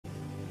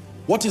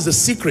What is the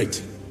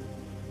secret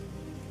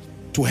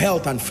to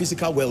health and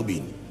physical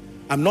well-being?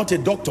 I'm not a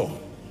doctor.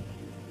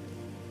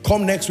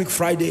 Come next week,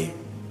 Friday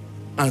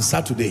and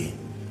Saturday,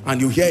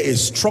 and you hear a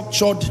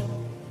structured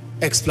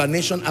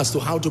explanation as to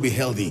how to be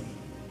healthy.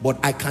 But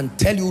I can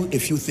tell you a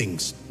few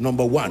things.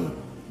 Number one,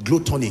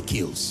 gluttony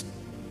kills.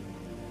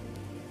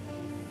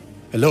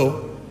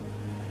 Hello?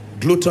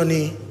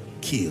 Gluttony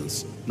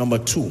kills. Number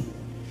two,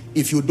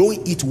 if you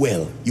don't eat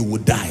well, you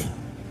will die.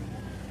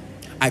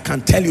 I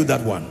can tell you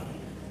that one.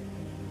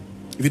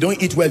 If you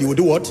don't eat well, you will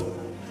do what?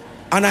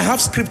 And I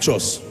have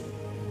scriptures.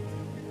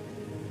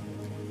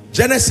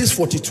 Genesis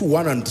 42,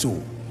 1 and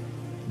 2.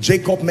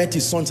 Jacob met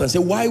his sons and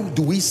said, why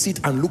do we sit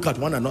and look at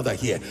one another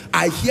here?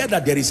 I hear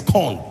that there is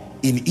corn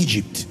in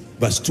Egypt.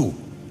 Verse 2.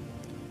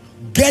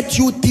 Get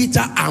you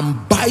thither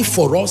and buy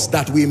for us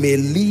that we may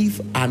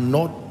live and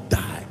not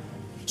die.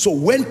 So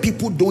when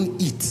people don't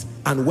eat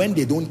and when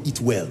they don't eat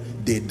well,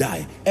 they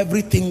die.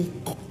 Everything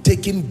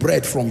taking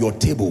bread from your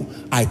table,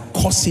 I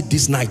curse it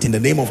this night in the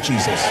name of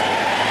Jesus.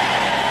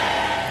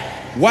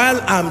 While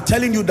I'm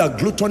telling you that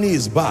gluttony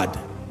is bad,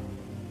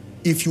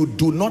 if you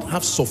do not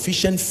have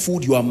sufficient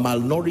food, you are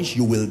malnourished,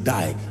 you will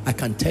die. I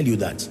can tell you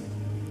that.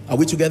 Are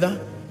we together?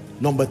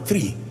 Number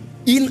three,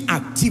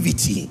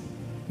 inactivity.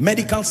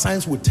 Medical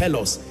science will tell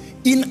us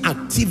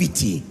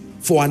inactivity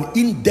for an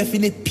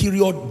indefinite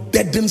period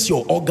deadens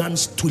your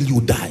organs till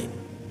you die.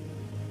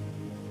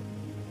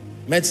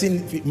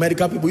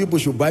 Medical people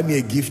should buy me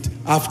a gift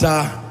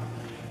after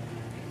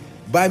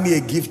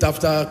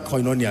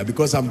Koinonia,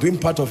 because I'm doing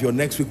part of your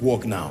next week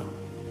work now.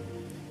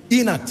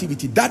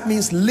 Inactivity, that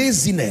means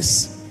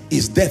laziness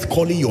is death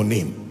calling your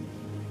name.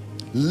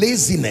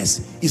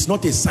 Laziness is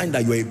not a sign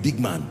that you're a big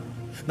man.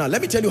 Now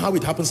let me tell you how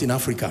it happens in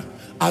Africa.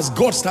 As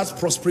God starts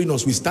prospering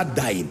us, we start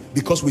dying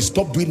because we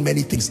stop doing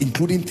many things,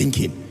 including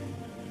thinking.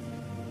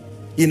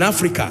 In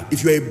Africa,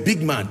 if you're a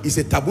big man, it's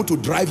a taboo to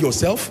drive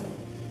yourself.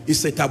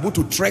 It's a taboo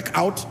to trek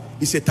out.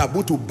 It's a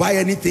taboo to buy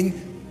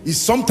anything.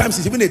 Sometimes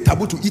it's even a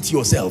taboo to eat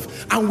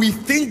yourself. And we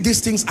think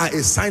these things are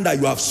a sign that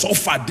you have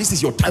suffered. This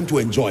is your time to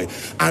enjoy.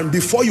 And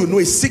before you know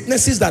it,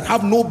 sicknesses that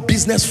have no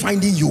business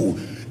finding you,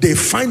 they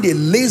find a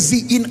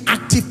lazy,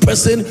 inactive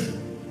person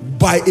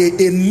by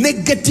a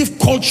negative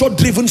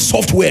culture-driven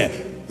software.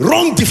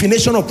 Wrong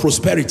definition of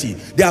prosperity.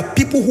 There are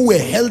people who were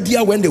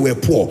healthier when they were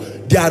poor.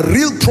 Their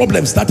real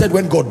problems started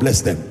when God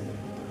blessed them.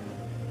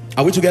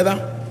 Are we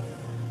together?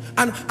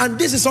 And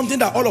this is something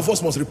that all of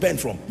us must repent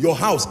from. Your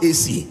house,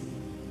 AC.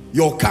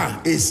 Your car,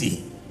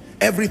 AC.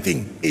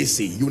 Everything,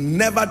 AC. You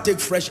never take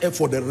fresh air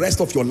for the rest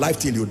of your life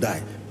till you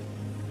die.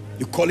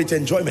 You call it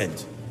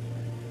enjoyment.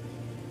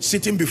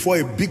 Sitting before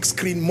a big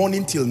screen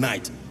morning till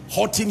night,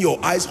 hurting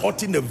your eyes,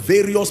 hurting the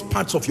various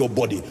parts of your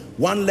body.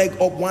 One leg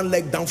up, one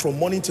leg down from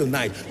morning till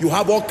night. You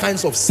have all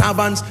kinds of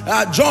servants.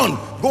 John,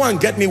 go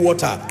and get me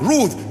water.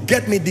 Ruth,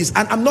 get me this.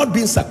 And I'm not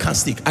being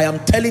sarcastic. I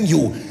am telling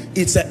you,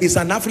 it's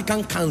an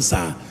African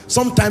cancer.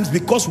 Sometimes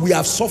because we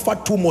have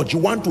suffered too much, you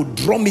want to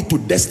draw me to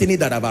destiny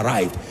that have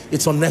arrived.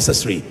 It's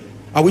unnecessary.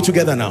 Are we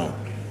together now?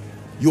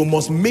 You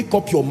must make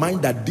up your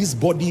mind that this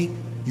body,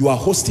 you are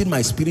hosting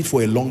my spirit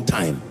for a long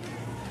time.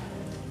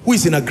 Who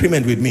is in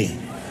agreement with me?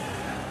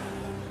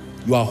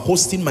 You are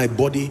hosting my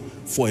body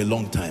for a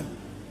long time.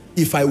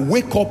 If I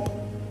wake up,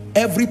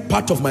 every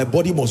part of my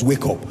body must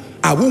wake up.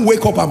 I won't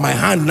wake up and my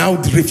hand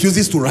now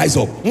refuses to rise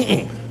up.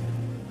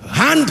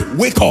 Hand,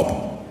 wake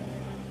up.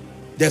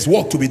 There's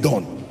work to be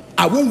done.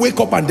 I won't wake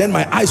up and then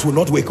my eyes will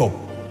not wake up.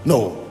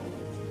 No.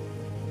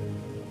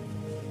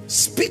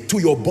 Speak to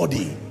your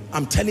body.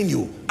 I'm telling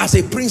you, as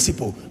a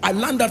principle, I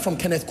learned that from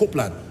Kenneth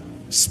Copeland.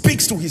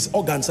 Speaks to his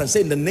organs and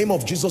say, in the name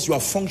of Jesus, you are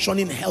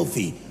functioning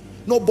healthy.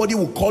 Nobody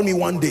will call me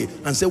one day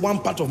and say, one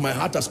part of my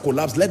heart has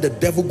collapsed. Let the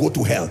devil go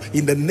to hell.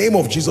 In the name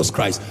of Jesus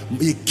Christ.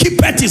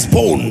 Keep at his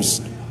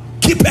bones.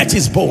 Keep at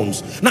his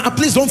bones. Now,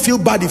 please don't feel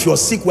bad if you're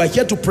sick. We're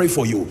here to pray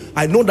for you.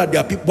 I know that there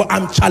are people, but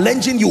I'm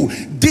challenging you.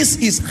 This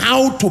is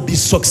how to be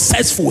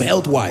successful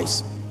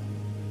health-wise.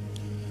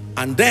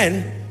 And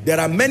then,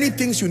 there are many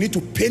things you need to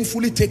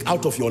painfully take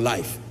out of your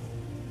life.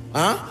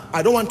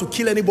 I don't want to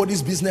kill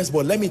anybody's business,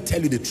 but let me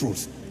tell you the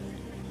truth.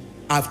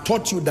 I've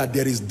taught you that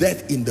there is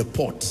death in the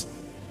pot.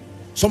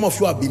 Some of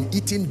you have been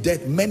eating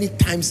death many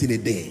times in a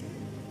day.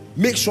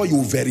 Make sure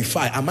you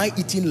verify, am I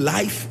eating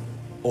life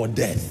or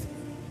death?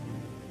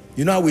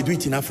 You know how we do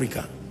it in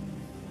Africa?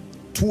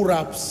 2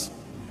 wraps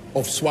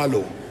of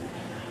swallow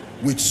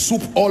with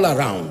soup all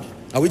around.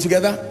 Are we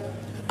together?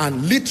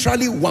 And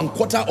literally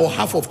 1/4 or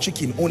half of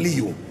chicken, only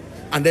you.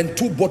 And then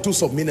 2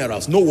 bottles of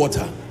minerals, no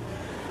water.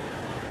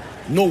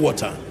 No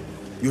water.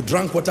 You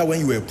drank water when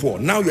you were poor.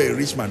 Now you're a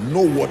rich man,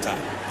 no water.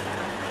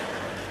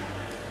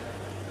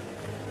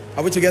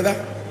 Are we together?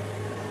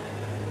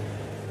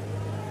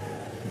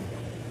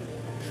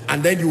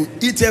 And then you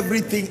eat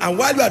everything, and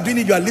while you are doing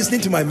it, you are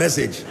listening to my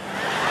message.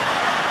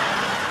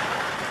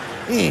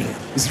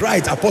 It's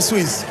right, Apostle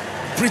is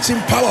preaching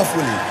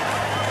powerfully.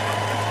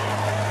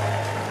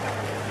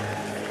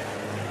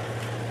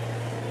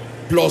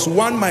 Plus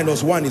 1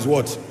 minus 1 is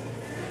what?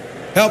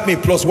 Help me,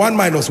 plus 1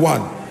 minus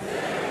 1. 0.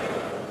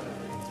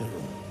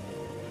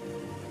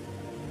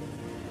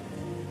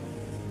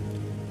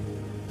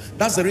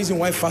 That's the reason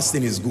why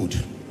fasting is good.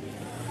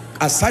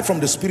 Aside from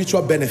the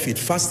spiritual benefit,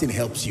 fasting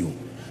helps you.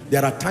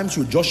 There are times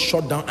you just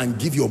shut down and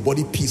give your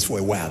body peace for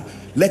a while.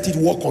 Let it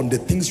work on the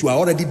things you are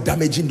already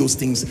damaging, those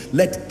things.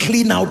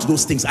 Clean out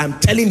those things. I'm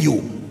telling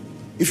you,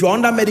 if you're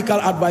under medical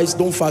advice,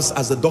 don't fast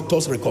as the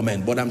doctors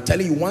recommend. But I'm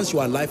telling you, once you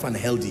are alive and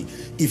healthy,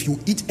 if you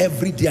eat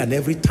every day and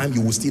every time,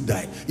 you will still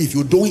die. If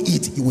you don't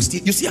eat, you will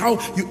still. You see how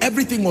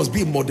everything must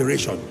be in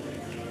moderation.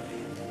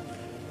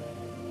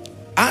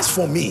 As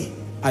for me,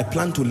 I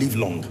plan to live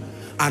long.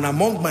 And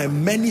among my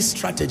many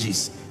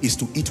strategies is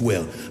to eat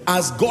well.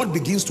 As God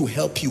begins to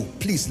help you,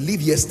 please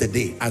leave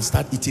yesterday and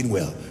start eating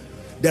well.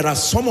 There are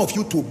some of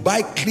you to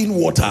buy clean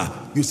water.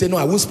 You say, no,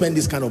 I won't spend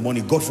this kind of money.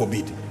 God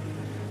forbid.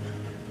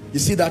 You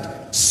see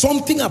that?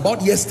 Something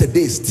about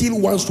yesterday still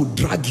wants to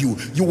drag you.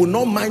 You will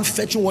not mind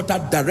fetching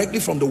water directly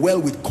from the well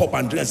with cup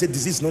and drink and say,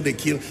 this is not the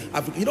kill.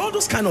 You know, all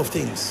those kind of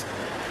things.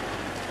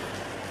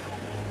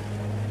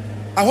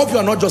 I hope you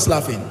are not just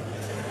laughing.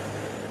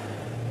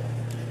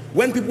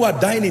 When people are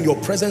dying in your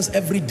presence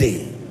every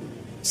day,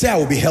 say, I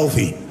will be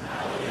healthy.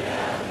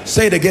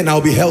 Say it again,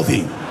 I'll be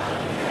healthy.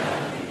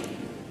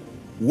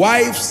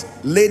 Wives,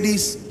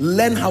 ladies,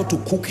 learn how to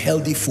cook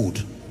healthy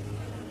food.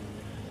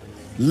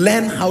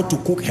 Learn how to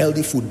cook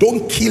healthy food.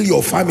 Don't kill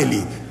your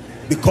family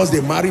because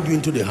they married you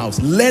into the house.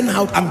 Learn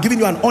how. I'm giving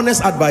you an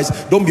honest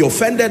advice. Don't be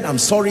offended. I'm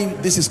sorry.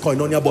 This is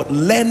Koinonia, but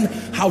learn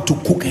how to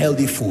cook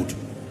healthy food.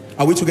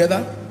 Are we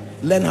together?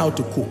 Learn how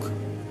to cook.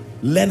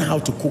 Learn how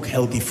to cook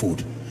healthy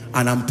food.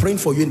 And I'm praying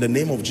for you in the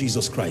name of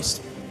Jesus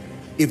Christ.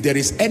 If there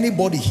is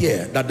anybody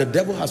here that the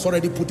devil has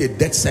already put a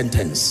death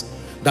sentence,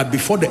 that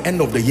before the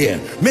end of the year,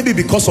 maybe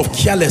because of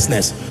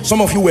carelessness, some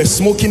of you were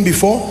smoking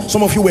before,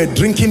 some of you were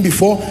drinking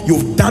before,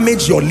 you've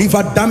damaged your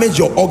liver, damaged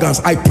your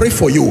organs. I pray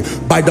for you,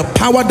 by the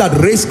power that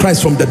raised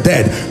Christ from the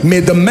dead, may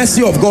the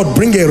mercy of God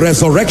bring a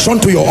resurrection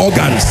to your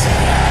organs.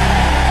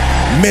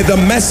 May the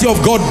mercy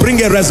of God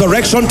bring a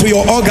resurrection to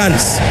your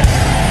organs.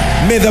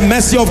 May the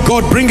mercy of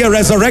God bring a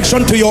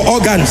resurrection to your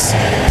organs.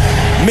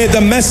 May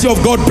the mercy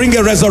of God bring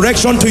a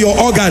resurrection to your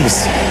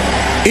organs.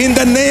 In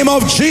the name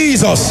of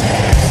Jesus.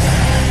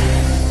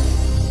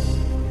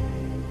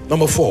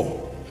 Number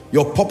 4,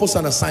 your purpose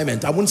and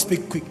assignment. I won't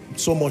speak quick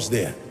so much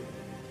there.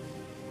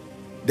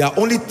 There are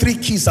only 3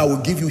 keys I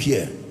will give you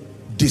here: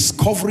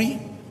 discovery,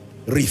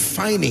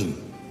 refining,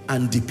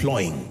 and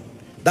deploying.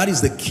 That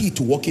is the key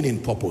to walking in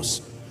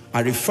purpose.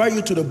 I refer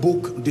you to the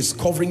book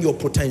Discovering Your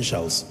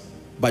Potentials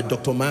by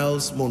Dr.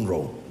 Miles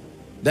Monroe.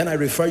 Then I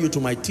refer you to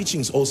my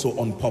teachings also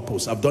on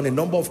purpose. I've done a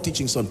number of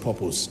teachings on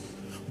purpose.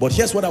 But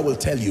here's what I will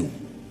tell you.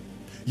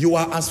 You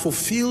are as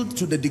fulfilled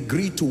to the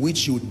degree to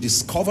which you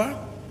discover,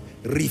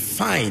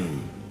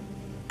 refine,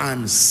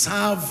 and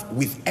serve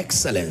with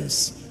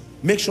excellence.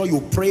 Make sure you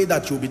pray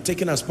that you'll be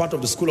taken as part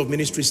of the School of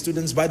Ministry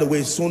students. By the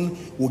way, soon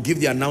we'll give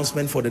the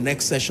announcement for the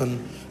next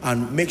session,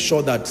 and make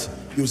sure that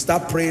you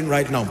start praying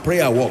right now.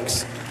 Prayer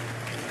works.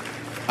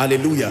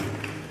 Hallelujah.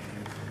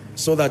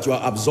 So that you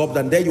are absorbed,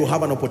 and there you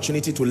have an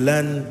opportunity to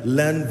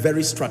learn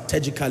very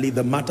strategically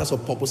the matters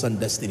of purpose and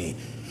destiny.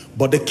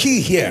 But the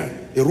key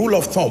here, a rule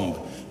of thumb,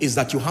 is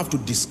that you have to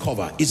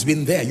discover. It's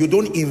been there. You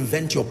don't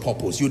invent your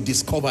purpose. You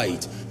discover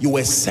it. You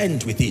were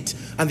sent with it.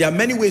 And there are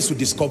many ways to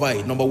discover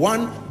it. Number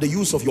 1, the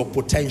use of your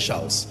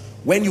potentials.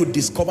 When you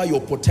discover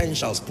your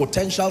potentials,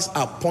 potentials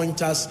are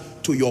pointers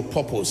to your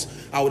purpose.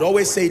 I would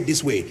always say it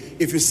this way.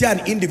 If you see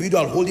an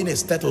individual holding a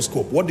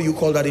stethoscope, what do you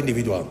call that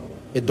individual?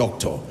 A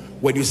doctor.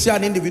 When you see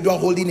an individual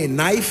holding a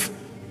knife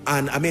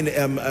and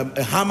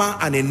a hammer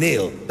and a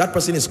nail, that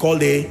person is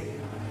called a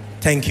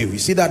thank you. You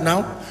see that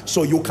now?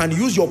 So you can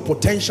use your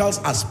potentials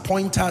as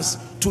pointers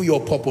to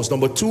your purpose.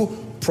 Number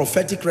 2,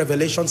 prophetic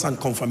revelations and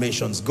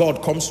confirmations.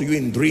 God comes to you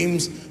in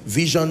dreams,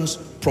 visions,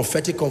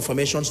 prophetic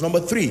confirmations. Number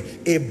 3,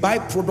 a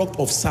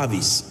byproduct of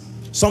service.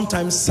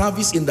 Sometimes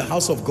service in the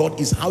house of God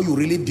is how you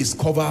really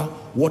discover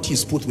what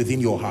He's put within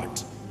your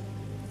heart.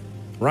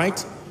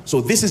 Right? So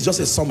this is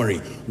just a summary.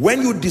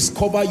 When you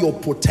discover your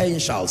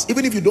potentials,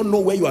 even if you don't know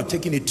where you are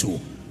taking it to,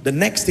 the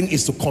next thing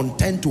is to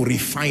contend to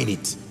refine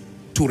it.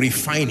 To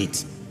refine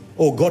it.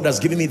 Oh, God has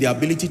given me the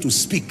ability to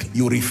speak.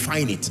 You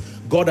refine it.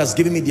 God has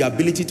given me the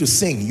ability to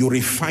sing. You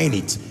refine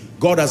it.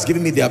 God has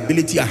given me the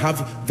ability, I have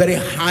very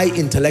high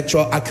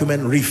intellectual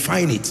acumen.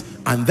 Refine it.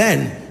 And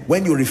then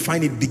when you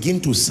refine it, begin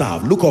to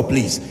serve. Look up,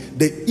 please.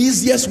 The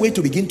easiest way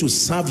to begin to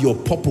serve your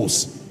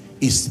purpose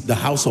is the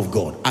house of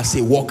God as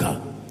a worker.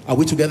 Are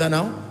we together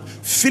now?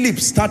 Philip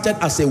started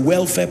as a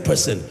welfare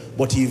person,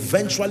 but he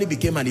eventually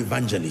became an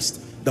evangelist.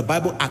 The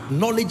Bible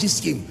acknowledges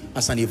him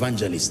as an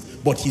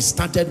evangelist, but he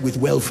started with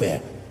welfare.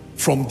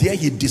 From there,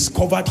 he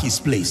discovered his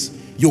place.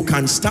 You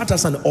can start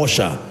as an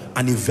usher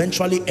and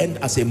eventually end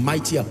as a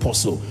mighty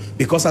apostle,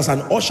 because as an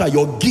usher,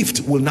 your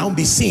gift will now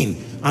be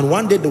seen. And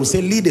one day they will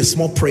say, lead a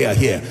small prayer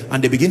here,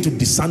 and they begin to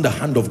discern the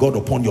hand of God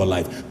upon your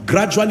life.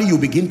 Gradually, you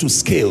begin to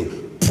scale,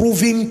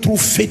 proving through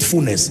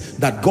faithfulness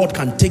that God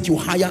can take you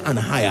higher and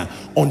higher,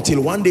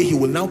 until one day He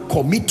will now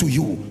commit to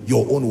you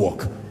your own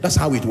work. That's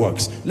how it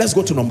works. Let's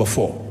go to number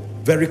 4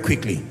 very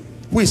quickly.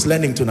 Who is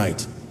learning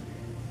tonight?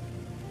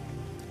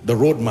 The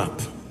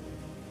roadmap.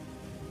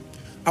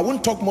 I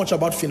won't talk much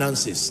about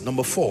finances.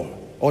 Number 4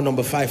 or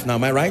number 5 now,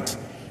 am I right?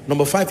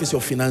 Number 5 is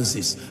your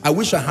finances. I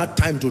wish I had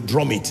time to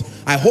drum it.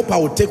 I hope I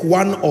will take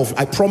one of,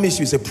 I promise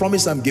you, it's a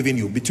promise I'm giving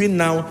you. Between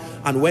now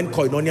and when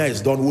Koinonia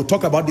is done, we'll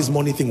talk about this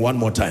money thing one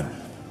more time.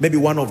 Maybe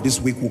one of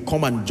this week we'll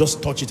come and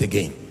just touch it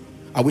again.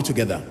 Are we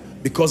together?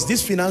 Because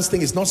this finance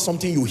thing is not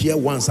something you hear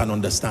once and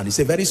understand. It's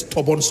a very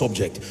stubborn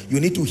subject. You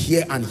need to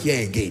hear and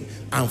hear again.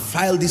 And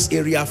file this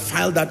area,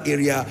 file that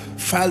area,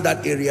 file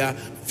that area.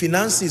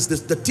 Finances,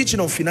 the teaching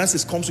of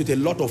finances comes with a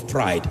lot of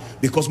pride.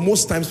 Because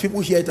most times people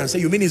hear it and say,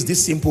 you mean it's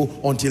this simple,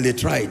 until they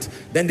try it.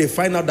 Then they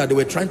find out that they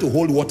were trying to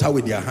hold water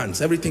with their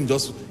hands. Everything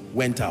just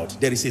went out.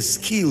 There is a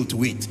skill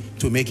to it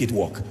to make it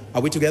work.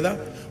 Are we together?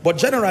 But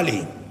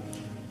generally,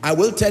 I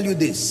will tell you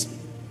this.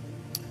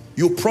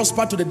 You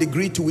prosper to the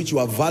degree to which you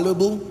are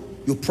valuable.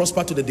 You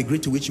prosper to the degree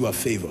to which you are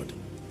favored.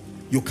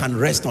 You can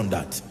rest on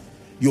that.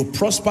 You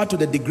prosper to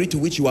the degree to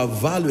which you are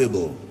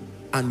valuable,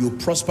 and you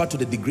prosper to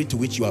the degree to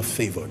which you are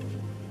favored.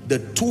 The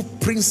 2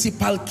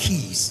 principal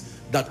keys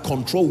that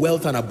control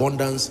wealth and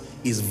abundance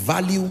is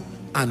value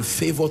and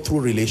favor through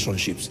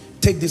relationships.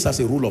 Take this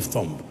as a rule of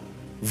thumb.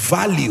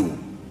 Value,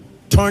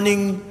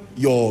 turning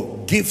your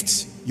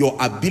gifts, your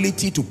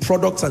ability to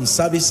products and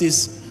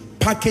services,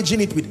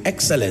 packaging it with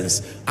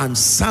excellence and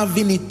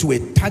serving it to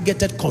a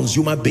targeted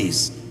consumer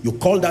base. You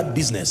call that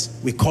business,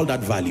 we call that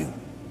value.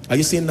 Are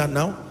you seeing that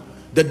now?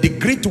 The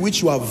degree to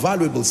which you are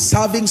valuable,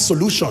 serving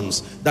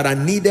solutions that are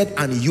needed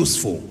and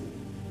useful.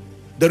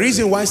 The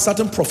reason why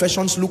certain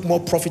professions look more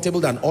profitable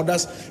than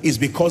others is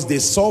because they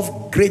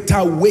solve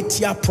greater,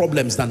 weightier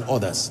problems than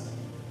others.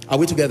 Are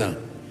we together?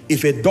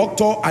 If a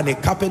doctor and a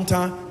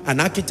carpenter, an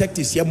architect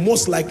is here,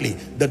 most likely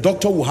the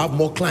doctor will have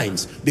more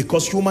clients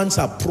because humans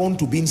are prone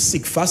to being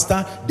sick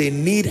faster. They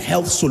need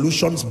health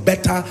solutions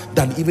better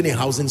than even a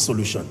housing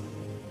solution.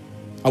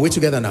 Are we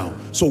together now?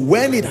 So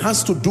when it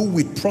has to do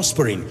with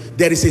prospering,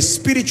 there is a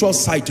spiritual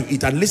side to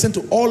it. And listen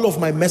to all of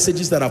my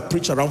messages that I've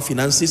preached around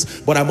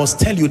finances, but I must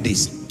tell you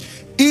this.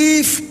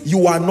 If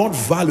you are not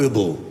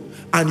valuable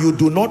and you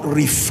do not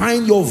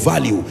refine your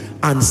value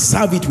and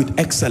serve it with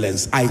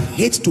excellence, I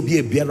hate to be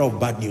a bearer of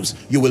bad news,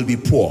 you will be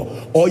poor,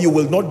 or you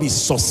will not be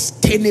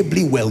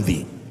sustainably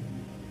wealthy.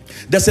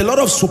 There's a lot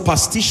of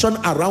superstition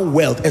around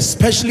wealth,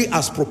 especially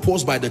as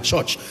proposed by the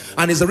church.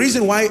 And it's the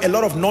reason why a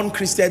lot of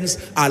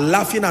non-Christians are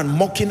laughing and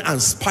mocking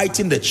and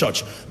spiting the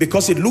church.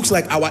 Because it looks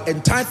like our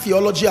entire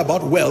theology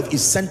about wealth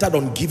is centered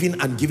on giving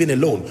and giving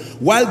alone.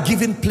 While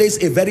giving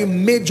plays a very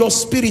major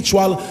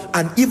spiritual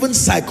and even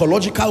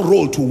psychological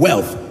role to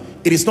wealth,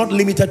 it is not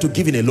limited to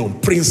giving alone.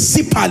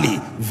 Principally,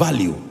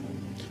 value.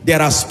 There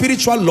are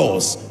spiritual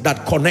laws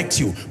that connect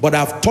you, but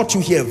I've taught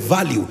you here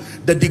value.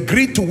 The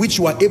degree to which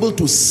you are able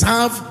to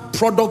serve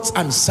products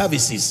and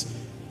services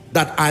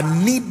that are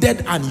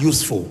needed and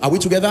useful. Are we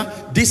together?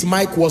 This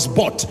mic was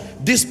bought.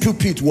 This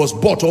pulpit was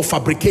bought or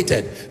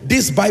fabricated.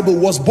 This Bible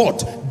was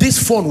bought.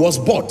 This phone was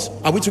bought.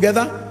 Are we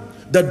together?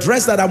 The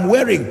dress that I'm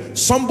wearing,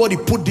 somebody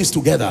put this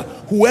together.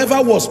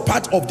 Whoever was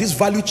part of this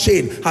value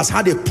chain has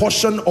had a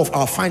portion of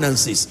our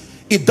finances.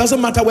 It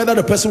doesn't matter whether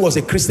the person was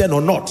a Christian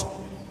or not.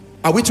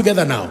 Are we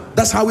together now?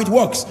 That's how it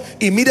works.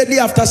 Immediately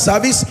after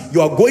service,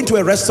 you are going to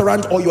a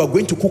restaurant or you are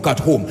going to cook at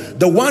home.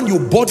 The one you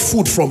bought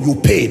food from, you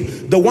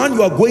paid. The one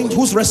you are going,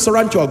 whose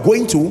restaurant you are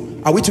going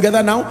to, are we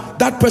together now?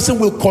 That person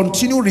will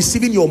continue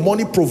receiving your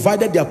money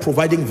provided they are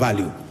providing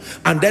value.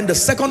 And then the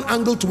second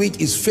angle to it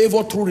is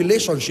favor through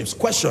relationships.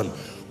 Question: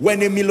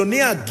 when a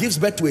millionaire gives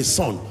birth to a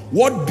son,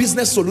 what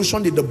business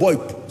solution did the boy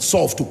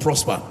solve to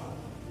prosper?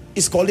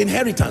 It's called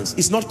inheritance.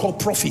 It's not called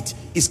profit.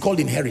 It's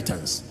called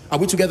inheritance. Are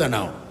we together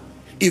now?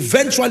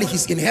 Eventually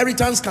his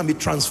inheritance can be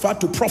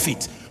transferred to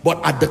profit, but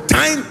at the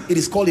time it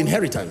is called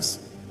inheritance.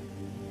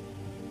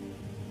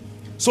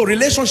 So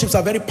relationships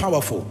are very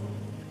powerful.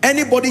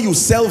 Anybody you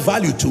sell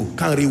value to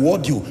can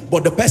reward you,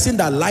 but the person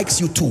that likes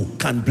you too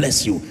can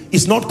bless you.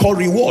 It's not called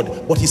reward,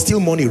 but it's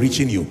still money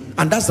reaching you,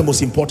 and that's the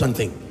most important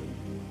thing.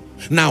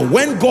 Now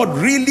when God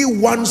really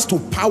wants to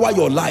power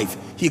your life,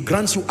 he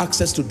grants you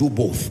access to do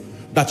both.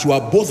 That you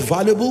are both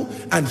valuable,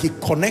 and he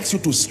connects you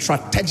to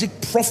strategic,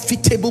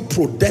 profitable,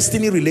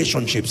 pro-destiny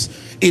relationships.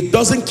 It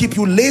doesn't keep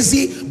you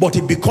lazy, but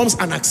it becomes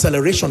an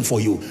acceleration for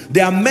you.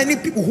 There are many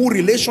people who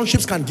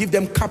relationships can give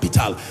them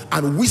capital,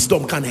 and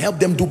wisdom can help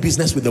them do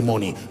business with the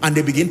money, and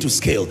they begin to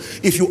scale.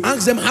 If you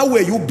ask them, how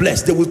were you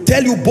blessed? They will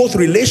tell you both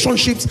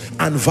relationships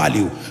and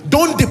value.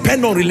 Don't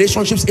depend on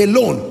relationships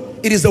alone.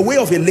 It is the way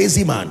of a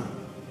lazy man.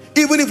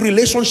 Even if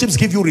relationships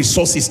give you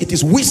resources, it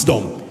is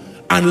wisdom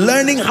and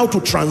learning how to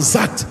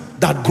transact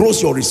that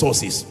grows your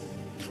resources.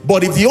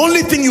 But if the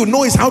only thing you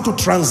know is how to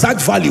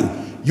transact value,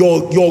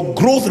 your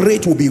growth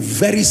rate will be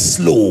very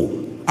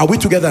slow. Are we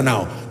together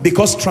now?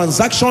 Because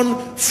transaction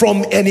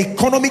from an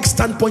economic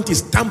standpoint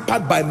is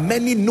tempered by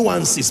many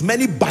nuances,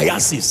 many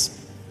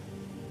biases.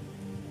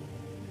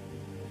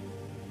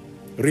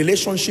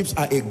 Relationships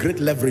are a great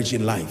leverage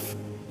in life.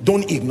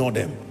 Don't ignore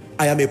them.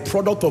 I am a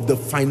product of the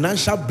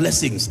financial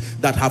blessings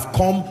that have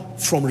come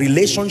from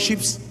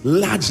relationships.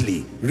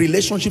 Largely,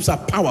 relationships are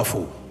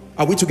powerful.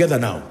 Are we together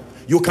now?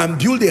 You can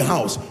build a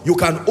house, you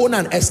can own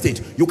an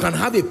estate, you can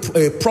have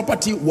a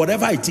property,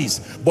 whatever it is.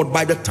 But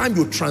by the time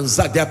you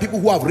transact, there are people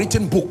who have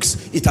written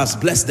books, it has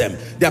blessed them.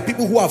 There are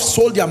people who have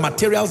sold their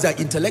materials, their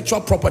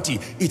intellectual property,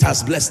 it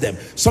has blessed them.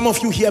 Some of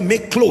you here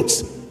make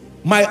clothes.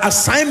 My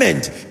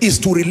assignment is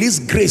to release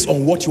grace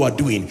on what you are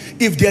doing.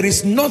 If there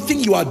is nothing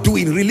you are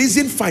doing,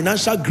 releasing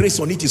financial grace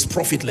on it is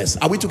profitless.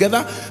 Are we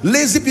together?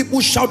 Lazy people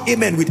shout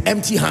amen with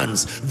empty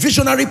hands.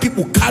 Visionary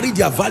people carry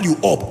their value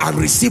up and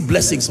receive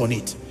blessings on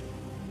it.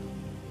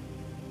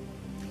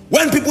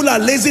 When people are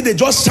lazy, they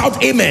just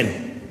shout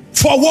amen.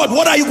 For what?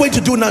 What are you going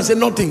to do now? I say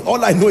nothing.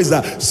 All I know is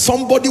that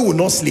somebody will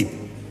not sleep.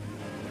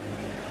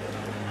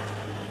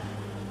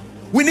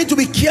 We need to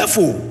be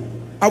careful.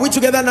 Are we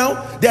together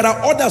now? There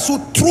are others who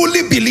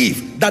truly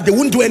believe that they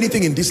won't do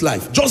anything in this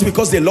life just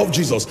because they love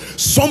Jesus.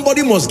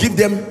 Somebody must give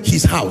them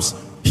his house,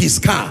 his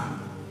car,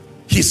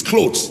 his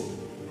clothes,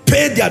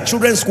 pay their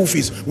children's school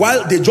fees,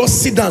 while they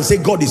just sit down and say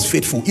God is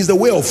faithful. It's the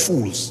way of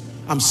fools.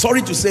 I'm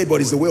sorry to say it,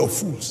 but it's the way of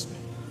fools.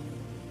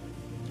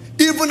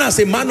 Even as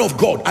a man of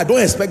God, I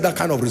don't expect that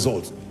kind of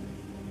result.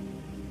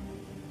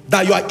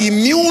 That you are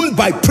immune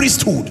by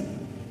priesthood,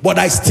 but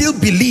I still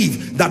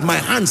believe that my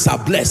hands are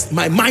blessed,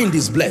 my mind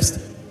is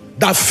blessed.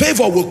 That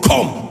favor will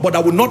come, but I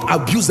will not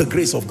abuse the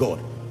grace of God.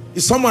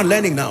 Is someone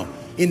learning now?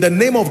 In the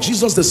name of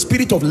Jesus, the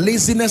spirit of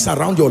laziness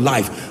around your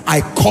life,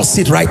 I curse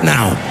it right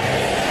now.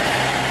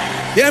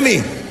 Hear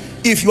me?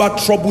 If you are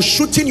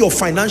troubleshooting your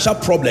financial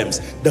problems,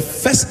 the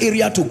first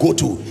area to go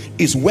to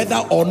is whether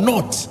or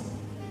not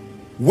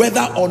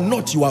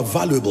you are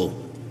valuable.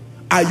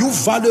 Are you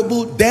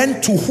valuable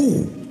then to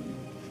who?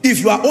 If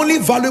you are only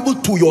valuable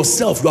to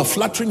yourself, you are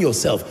flattering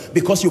yourself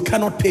because you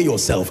cannot pay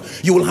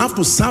yourself. You will have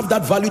to serve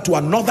that value to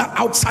another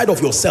outside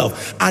of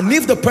yourself. And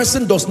if the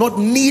person does not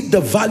need the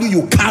value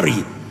you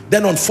carry,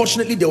 then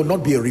unfortunately there will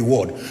not be a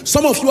reward.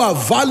 Some of you are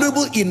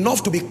valuable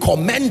enough to be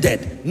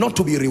commended, not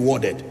to be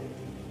rewarded.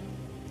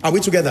 Are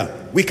we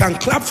together? We can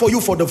clap for you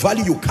for the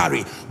value you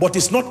carry, but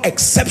it's not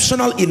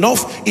exceptional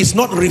enough, it's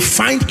not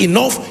refined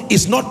enough,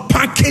 it's not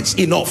packaged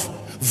enough.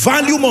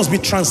 Value must be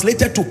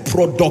translated to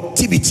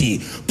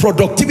productivity.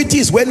 Productivity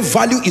is when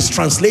value is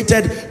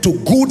translated to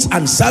goods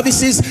and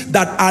services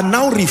that are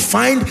now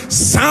refined,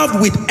 served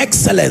with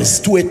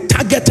excellence to a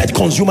targeted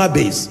consumer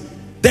base.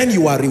 Then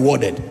you are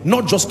rewarded,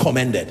 not just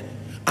commended.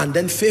 And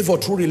then favor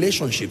through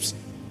relationships.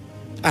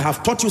 I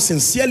have taught you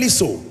sincerely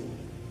so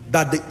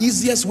that the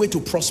easiest way to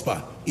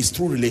prosper is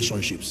through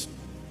relationships.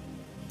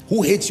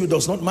 Who hates you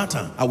does not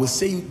matter. I will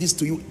say this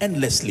to you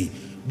endlessly,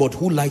 but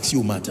who likes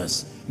you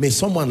matters. May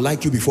someone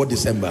like you before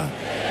December.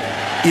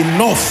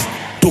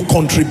 Enough to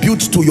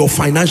contribute to your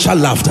financial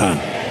laughter.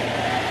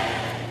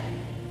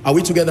 Are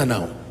we together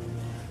now?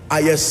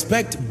 I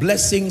expect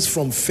blessings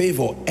from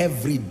favor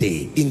every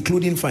day,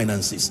 including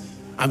finances.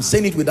 I'm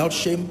saying it without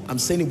shame. I'm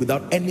saying it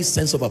without any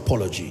sense of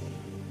apology.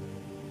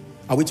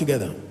 Are we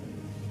together?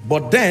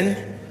 But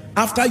then,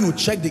 after you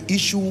check the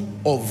issue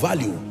of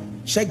value,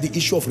 check the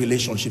issue of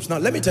relationships. Now,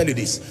 let me tell you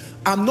this.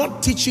 I'm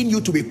not teaching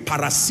you to be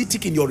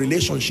parasitic in your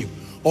relationship,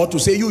 or to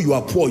say you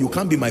are poor, you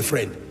can't be my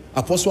friend.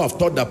 Apostle, I've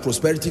taught that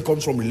prosperity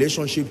comes from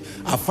relationship.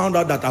 I found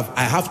out that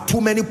I have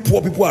too many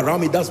poor people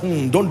around me.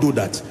 Don't do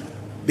that.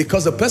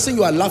 Because the person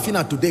you are laughing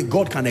at today,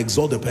 God can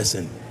exalt the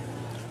person.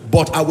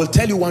 But I will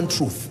tell you one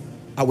truth.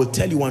 I will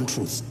tell you one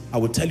truth. I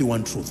will tell you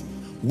one truth.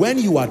 When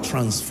you are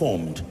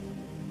transformed,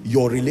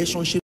 your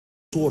relationship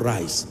will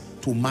rise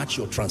to match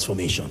your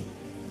transformation.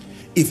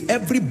 If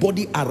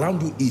everybody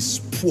around you is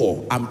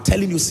poor, I'm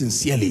telling you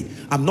sincerely,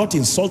 I'm not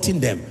insulting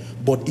them,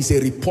 but it's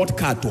a report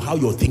card to how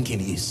your thinking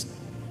is.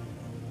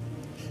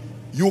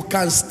 You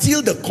can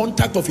steal the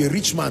contact of a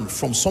rich man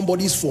from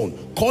somebody's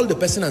phone. Call the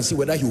person and see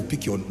whether he will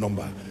pick your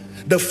number.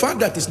 The fact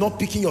that he's not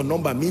picking your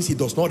number means he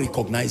does not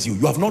recognize you.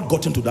 You have not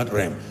gotten to that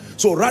realm.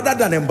 So rather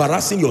than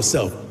embarrassing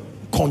yourself,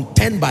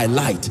 contend by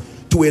light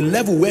to a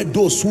level where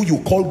those who you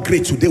call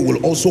great today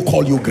will also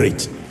call you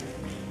great.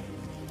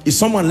 Is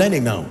someone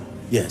learning now?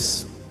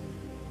 Yes.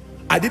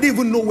 I didn't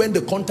even know when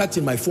the contact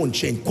in my phone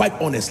changed, quite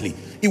honestly.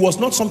 It was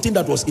not something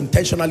that was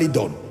intentionally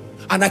done.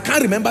 And I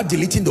can't remember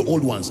deleting the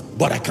old ones,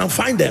 but I can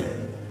find them.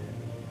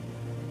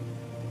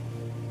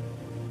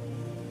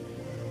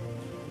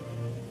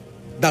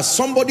 That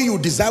somebody you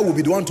desire will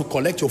be the one to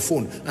collect your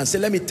phone and say,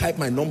 let me type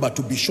my number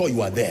to be sure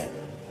you are there.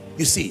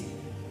 You see,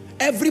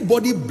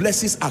 everybody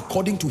blesses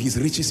according to his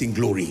riches in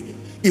glory.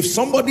 If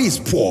somebody is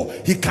poor,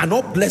 he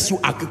cannot bless you.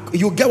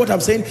 You get what I'm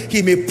saying?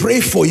 He may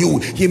pray for you.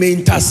 He may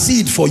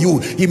intercede for you.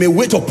 He may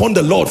wait upon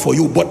the Lord for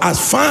you. But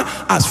as far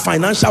as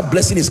financial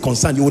blessing is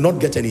concerned, you will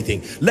not get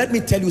anything. Let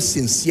me tell you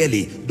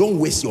sincerely, don't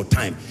waste your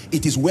time.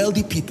 It is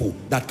wealthy people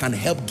that can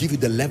help give you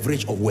the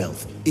leverage of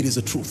wealth. It is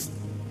the truth.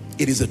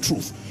 It is the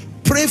truth.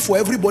 Pray for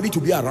everybody to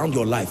be around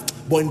your life.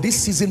 But in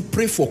this season,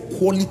 pray for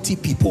quality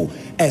people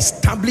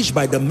established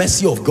by the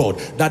mercy of God,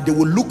 that they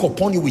will look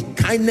upon you with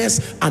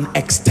kindness and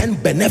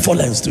extend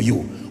benevolence to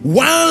you,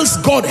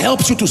 whilst God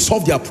helps you to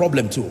solve their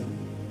problem too.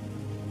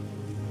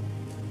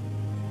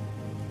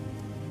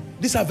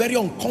 These are very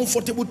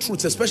uncomfortable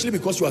truths, especially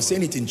because you are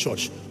saying it in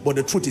church, but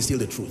the truth is still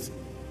the truth.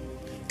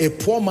 A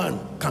poor man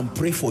can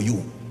pray for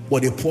you,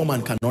 but a poor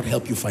man cannot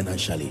help you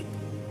financially.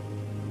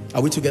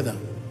 Are we together?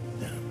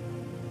 Yeah.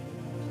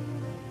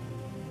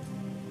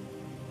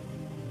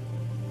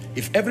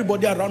 If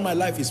everybody around my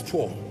life is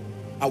poor,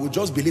 I will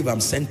just believe I'm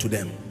sent to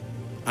them,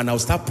 and I'll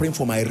start praying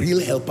for my real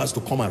helpers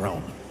to come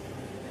around.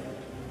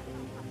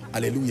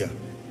 Hallelujah.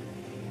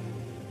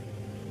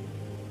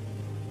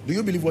 Do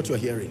you believe what you're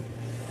hearing?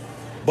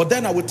 But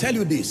then I will tell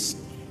you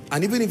this,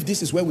 and even if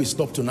this is where we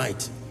stop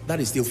tonight, that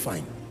is still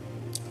fine.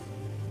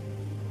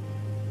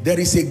 There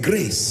is a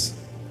grace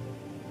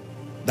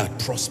that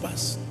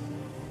prospers.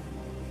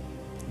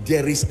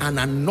 There is an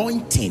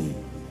anointing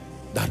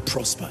that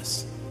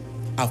prospers.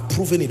 I've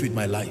proven it with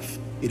my life.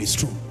 It is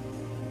true.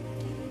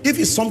 If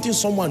it's something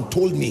someone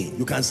told me,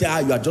 you can say,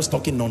 you are just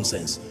talking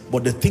nonsense.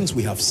 But the things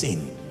we have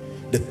seen,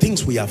 the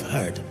things we have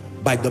heard,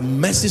 by the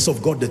mercies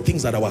of God, the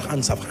things that our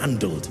hands have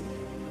handled.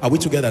 Are we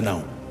together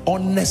now?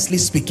 Honestly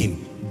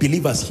speaking,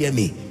 believers, hear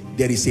me.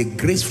 There is a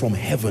grace from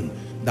heaven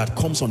that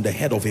comes on the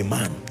head of a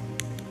man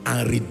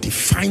and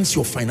redefines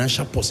your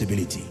financial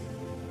possibility.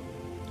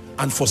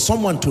 And for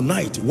someone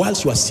tonight,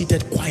 whilst you are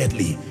seated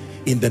quietly,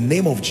 in the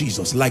name of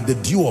Jesus, like the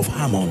dew of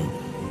Hermon,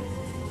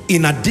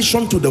 in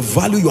addition to the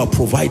value you are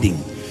providing,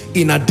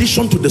 in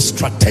addition to the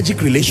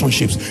strategic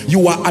relationships,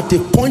 you are at a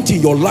point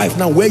in your life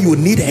now where you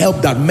need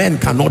help that men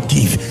cannot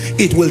give.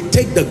 It will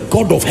take the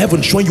God of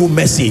heaven showing you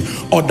mercy.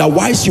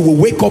 Otherwise, you will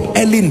wake up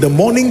early in the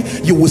morning,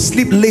 you will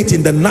sleep late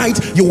in the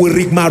night, you will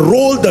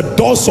rigmarole the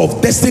doors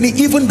of destiny,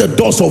 even the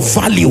doors of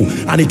value,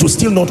 and it will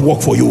still not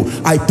work for you.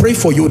 I pray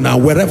for you now,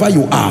 wherever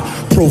you are,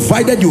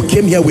 provided you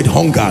came here with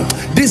hunger,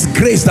 this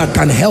grace that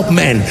can help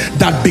men,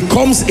 that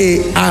becomes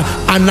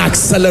an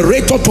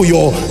accelerator to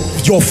your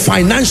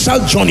financial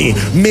journey.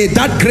 May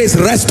that grace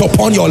rest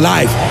upon your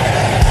life.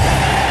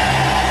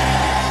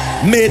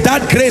 May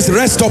that grace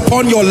rest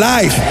upon your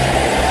life.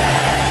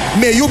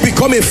 May you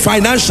become a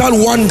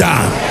financial wonder.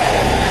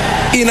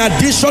 In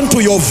addition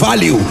to your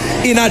value,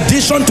 in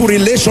addition to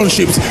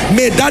relationships,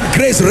 may that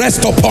grace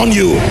rest upon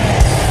you.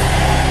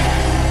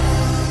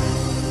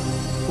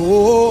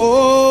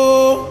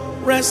 Oh,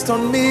 rest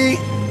on me.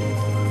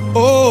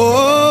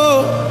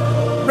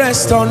 Oh,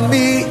 rest on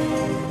me.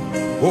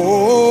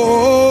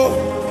 Oh,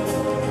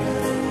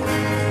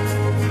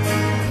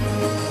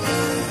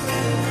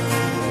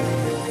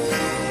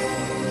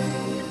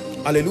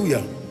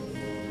 hallelujah.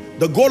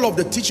 The goal of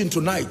the teaching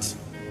tonight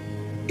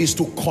is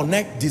to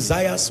connect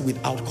desires with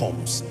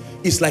outcomes.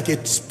 It's like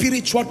a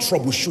spiritual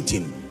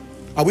troubleshooting.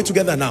 Are we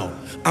together now?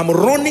 I'm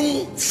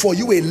running for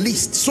you a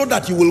list so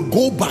that you will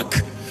go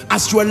back.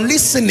 As you are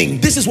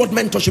listening, this is what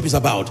mentorship is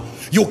about.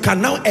 You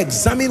can now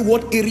examine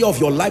what area of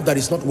your life that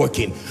is not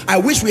working. I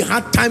wish we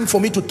had time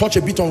for me to touch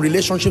a bit on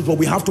relationships, but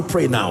we have to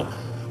pray now.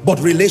 But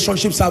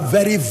relationships are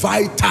very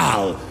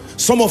vital.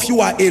 Some of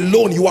you are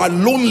alone, you are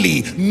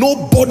lonely,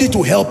 nobody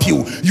to help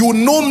you. You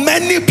know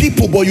many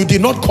people, but you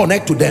did not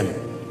connect to them.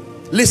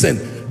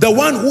 Listen, the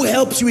one who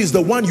helps you is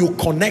the one you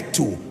connect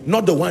to,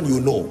 not the one you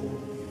know.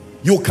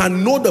 You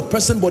can know the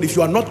person, but if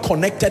you are not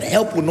connected,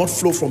 help will not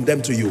flow from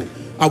them to you.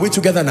 Are we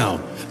together now?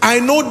 I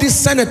know this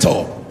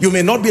senator, you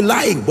may not be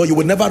lying, but you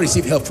will never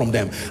receive help from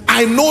them.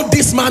 I know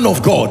this man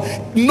of God.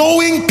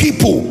 Knowing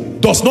people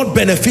does not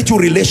benefit you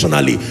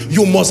relationally.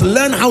 You must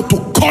learn how to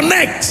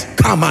connect.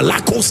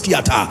 Connect.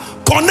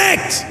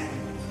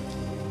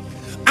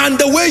 And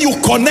the way you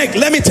connect,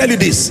 let me tell you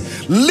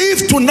this,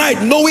 live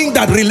tonight knowing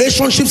that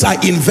relationships are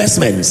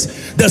investments.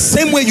 The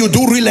same way you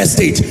do real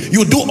estate,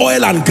 you do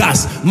oil and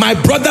gas. My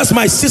brothers,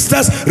 my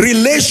sisters,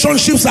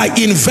 relationships are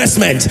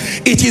investments.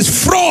 It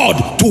is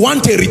fraud to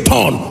want a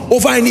return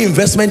over any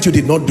investment you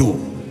did not do.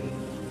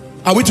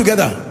 Are we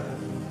together?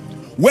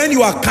 When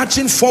you are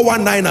catching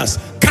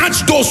 419ers,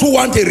 catch those who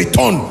want a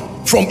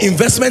return from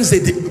investments,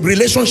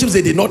 relationships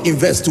they did not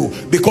invest to,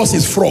 because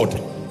it's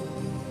fraud.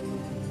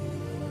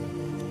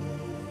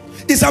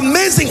 It's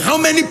amazing how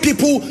many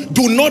people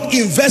do not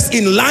invest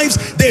in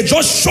lives. They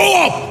just show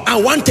up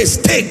and want a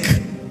stake.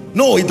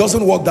 No, it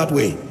doesn't work that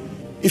way.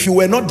 If you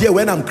were not there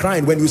when I'm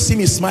crying, when you see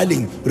me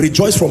smiling,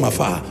 rejoice from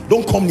afar.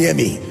 Don't come near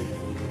me.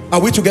 Are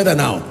we together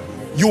now?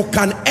 You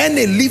can earn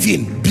a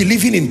living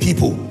believing in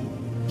people.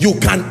 You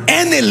can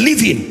earn a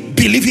living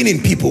believing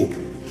in people.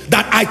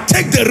 That I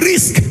take the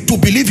risk to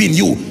believe in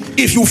you.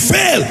 If you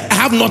fail, I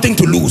have nothing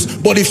to lose.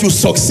 But if you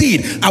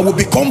succeed, I will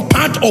become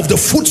part of the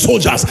foot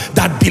soldiers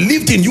that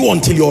believed in you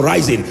until you're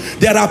rising.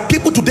 There are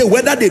people today,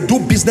 whether they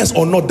do business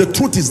or not, the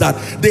truth is that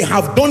they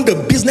have done the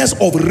business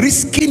of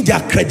risking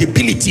their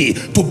credibility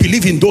to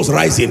believe in those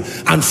rising.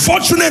 And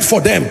fortunate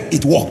for them,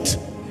 it worked.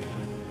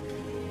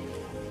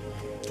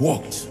 It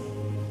worked.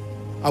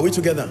 Are we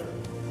together?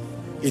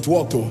 It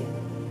worked. Oh.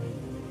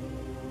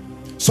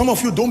 Some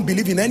of you don't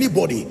believe in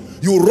anybody.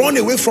 You run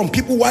away from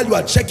people while you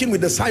are checking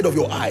with the side of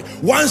your eye.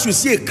 Once you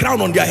see a crown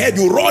on their head,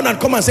 you run and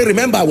come and say,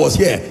 remember I was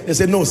here. They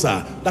say, no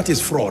sir, that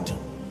is fraud.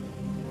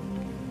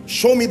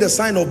 Show me the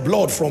sign of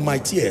blood from my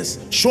tears.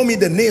 Show me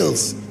the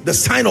nails, the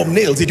sign of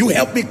nails. Did you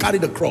help me carry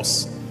the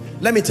cross?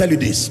 Let me tell you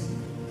this.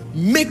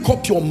 Make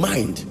up your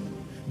mind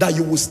that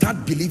you will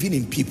start believing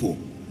in people.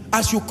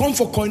 As you come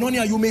for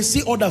Koinonia, you may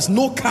see others,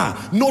 no car,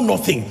 no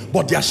nothing,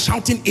 but they are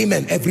shouting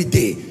amen every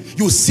day.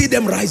 You see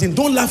them rising.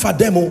 Don't laugh at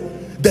them. Oh.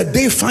 The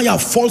day fire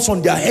falls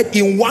on their head,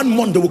 in 1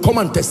 month they will come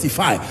and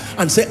testify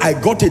and say, I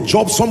got a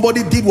job,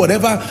 somebody did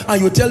whatever.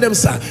 And you tell them,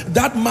 sir,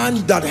 that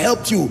man that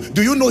helped you,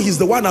 do you know he's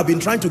the one I've been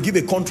trying to give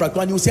a contract to?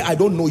 And you say, I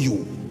don't know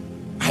you.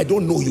 I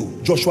don't know you.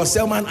 Joshua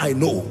Selman, I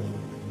know.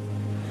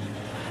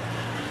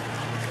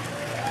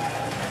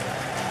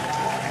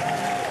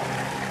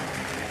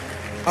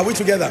 Are we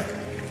together?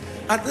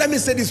 And let me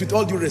say this with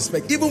all due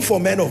respect, even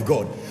for men of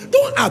God,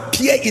 don't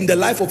appear in the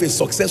life of a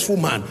successful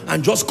man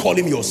and just call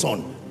him your son.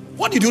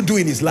 What did you do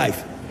in his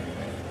life?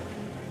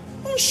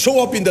 Don't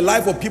show up in the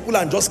life of people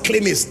and just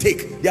claim a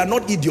stake. They are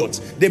not idiots.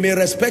 They may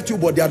respect you,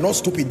 but they are not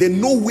stupid. They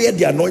know where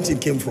the anointing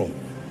came from.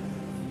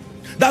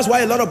 That's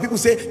why a lot of people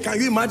say,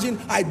 can you imagine,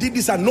 I did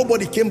this and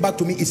nobody came back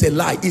to me? It's a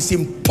lie. It's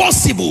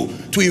impossible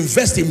to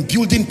invest in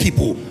building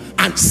people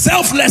and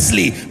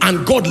selflessly,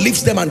 and God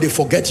lifts them and they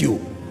forget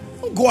you.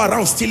 Don't go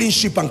around stealing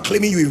sheep and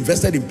claiming you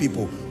invested in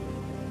people.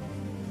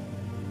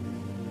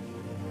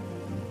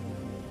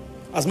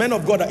 As men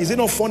of God, is it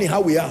not funny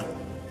how we are?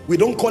 We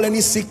don't call any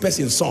sick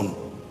person son.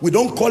 We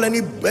don't call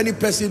any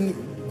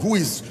person who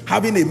is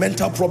having a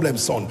mental problem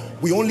son.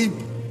 We only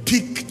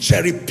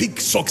cherry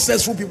pick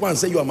successful people and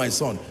say, you are my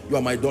son, you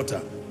are my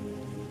daughter.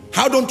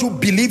 How don't you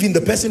believe in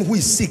the person who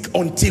is sick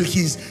until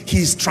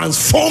he's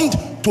transformed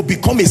to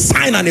become a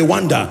sign and a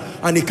wonder?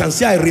 And he can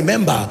say, I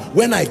remember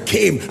when I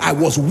came, I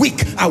was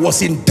weak, I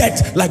was in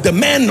debt, like the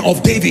men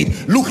of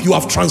David. Look, you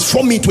have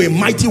transformed me to a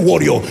mighty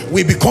warrior.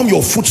 We become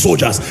your foot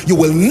soldiers. You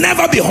will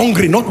never be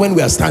hungry, not when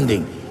we are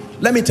standing.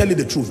 Let me tell you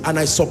the truth, and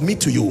I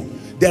submit to you.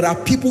 There are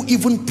people,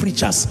 even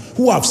preachers,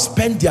 who have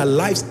spent their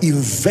lives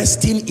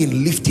investing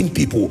in lifting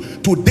people.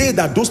 Today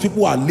that those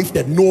people are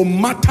lifted, no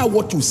matter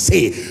what you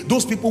say,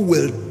 those people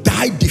will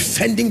die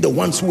defending the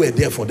ones who were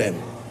there for them.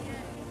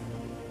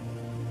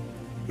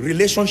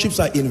 Relationships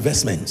are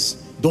investments.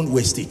 Don't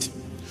waste it.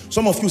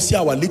 Some of you see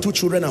our little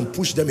children and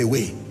push them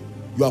away.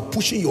 You are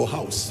pushing your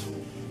house.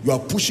 You are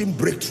pushing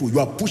breakthrough. You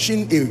are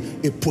pushing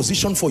a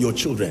position for your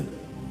children.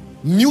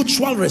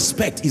 Mutual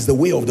respect is the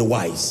way of the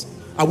wise.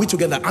 Are we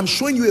together? I'm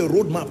showing you a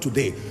roadmap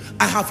today.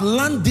 I have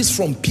learned this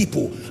from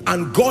people,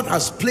 and God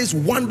has placed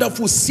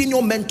wonderful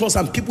senior mentors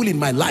and people in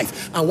my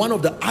life. And one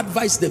of the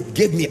advice they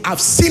gave me,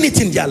 I've seen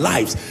it in their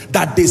lives,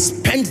 that they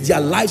spend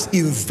their lives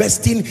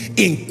investing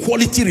in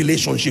quality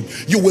relationship.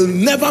 You will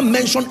never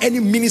mention any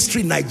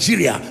ministry in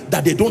Nigeria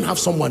that they don't have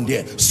someone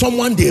there.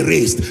 Someone they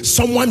raised,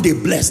 someone they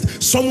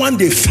blessed, someone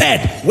they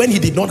fed when he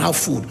did not have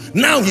food.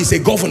 Now he's a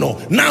governor.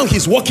 Now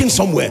he's working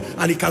somewhere,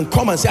 and he can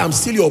come and say, I'm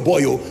still your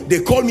boy. Oh.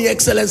 They call me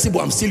excellency,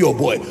 but I'm still your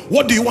boy.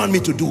 What do you want me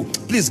to do?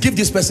 Please give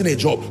this person a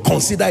job.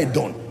 Consider it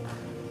done.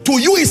 To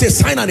you is a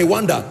sign and a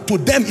wonder. To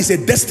them is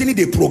a destiny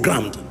they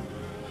programmed.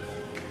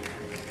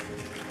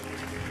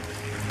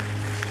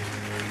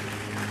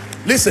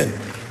 Listen,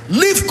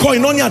 leave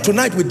Koinonia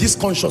tonight with this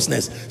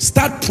consciousness.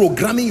 Start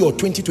programming your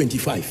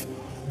 2025.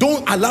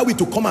 Don't allow it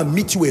to come and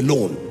meet you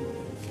alone.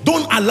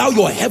 Don't allow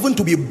your heaven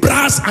to be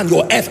brass and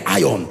your earth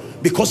iron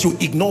because you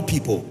ignore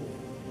people.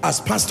 As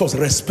pastors,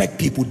 respect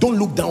people. Don't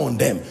look down on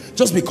them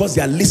just because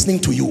they are listening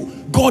to you.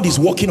 God is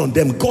working on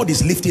them. God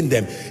is lifting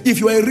them.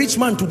 If you are a rich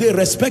man today,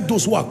 respect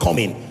those who are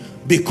coming,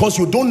 because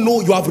you don't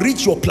know, you have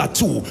reached your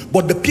plateau,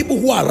 but the people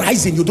who are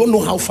rising, you don't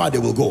know how far they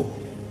will go.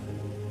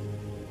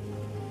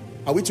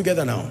 Are we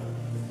together now?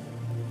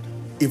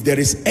 If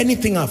there is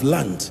anything I've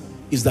learned,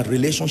 is that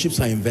relationships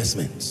are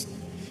investments.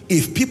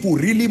 If people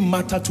really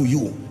matter to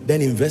you,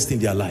 then invest in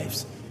their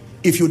lives.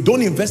 If you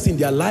don't invest in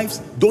their lives,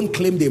 don't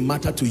claim they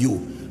matter to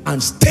you.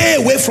 And stay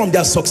away from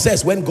their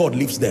success when God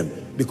lifts them,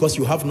 because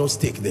you have no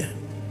stake there.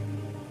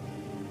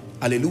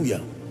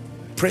 Hallelujah.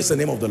 Praise the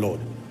name of the Lord.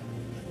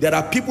 There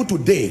are people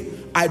today,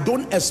 I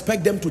don't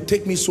expect them to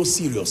take me so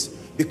serious,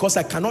 because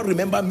I cannot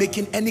remember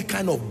making any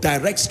kind of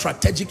direct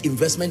strategic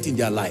investment in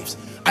their lives.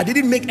 I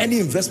didn't make any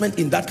investment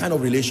in that kind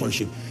of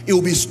relationship. It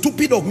would be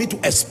stupid of me to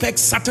expect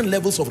certain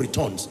levels of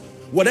returns.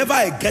 Whatever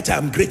I get,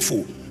 I'm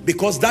grateful,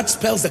 because that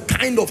spells the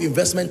kind of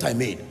investment I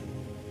made.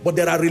 But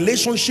there are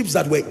relationships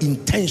that were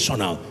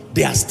intentional.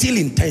 They are still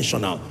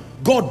intentional.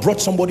 God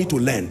brought somebody to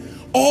learn.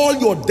 All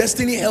your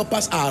destiny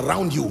helpers are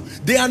around you.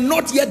 They are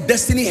not yet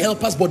destiny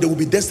helpers, but they will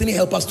be destiny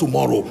helpers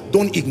tomorrow.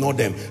 Don't ignore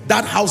them.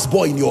 That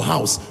houseboy in your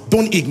house,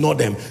 don't ignore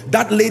them.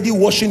 That lady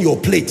washing your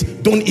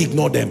plate, don't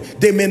ignore them.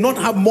 They may not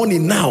have money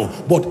now,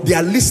 but they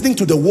are listening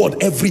to the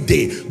word every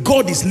day.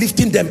 God is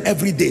lifting them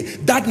every day.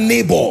 That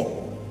neighbor,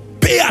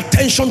 pay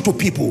attention to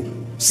people.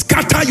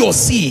 Scatter your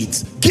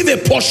seeds. Give a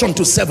portion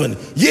to 7,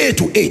 yea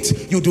to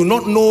 8. You do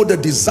not know the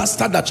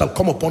disaster that shall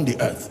come upon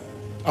the earth.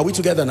 Are we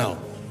together now?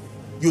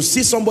 You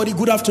see somebody,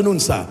 good afternoon,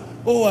 sir.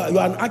 Oh, you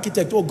are an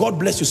architect. Oh, God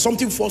bless you.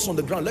 Something falls on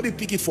the ground. Let me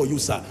pick it for you,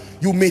 sir.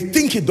 You may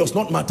think it does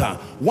not matter.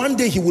 One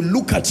day he will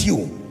look at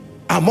you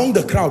among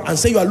the crowd and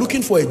say, you are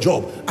looking for a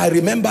job. I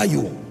remember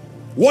you.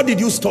 What did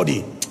you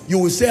study? You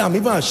will say, I'm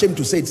even ashamed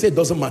to say it. Say it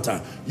doesn't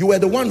matter. You were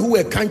the one who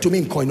were kind to me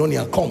in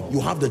Koinonia. Come, you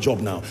have the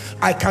job now.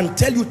 I can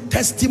tell you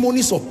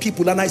testimonies of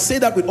people, and I say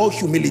that with all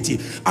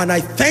humility. And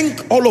I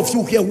thank all of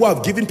you here who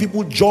have given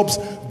people jobs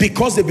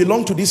because they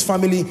belong to this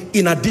family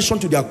in addition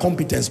to their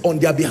competence. On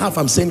their behalf,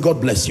 I'm saying God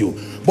bless you.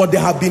 But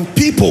there have been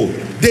people,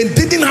 they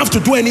didn't have to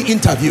do any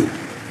interview.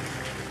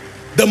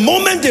 The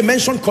moment they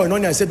mentioned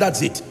Koinonia, I said,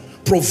 that's it.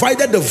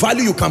 Provided the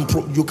value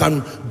you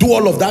can do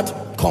all of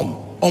that, come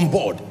on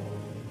board.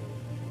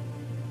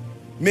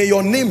 May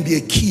your name be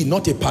a key,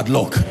 not a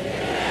padlock.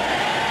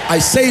 I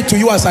say it to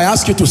you as I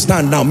ask you to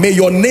stand now. May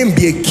your name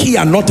be a key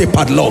and not a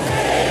padlock.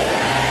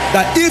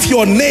 That if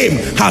your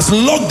name has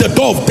locked the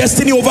door of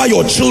destiny over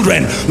your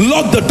children,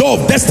 locked the door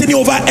of destiny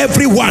over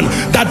everyone,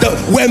 that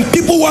when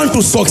people want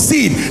to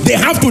succeed, they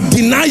have to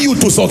deny you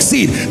to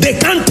succeed. They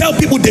can't tell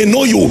people they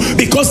know you,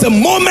 because the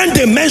moment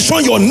they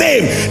mention your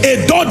name,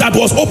 a door that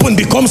was open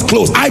becomes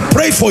closed. I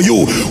pray for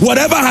you,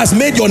 whatever has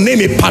made your name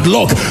a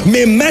padlock,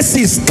 may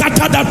mercy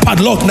scatter that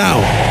padlock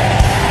now.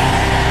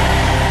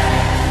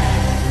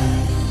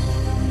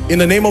 In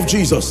the name of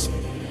Jesus.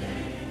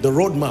 The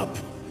roadmap.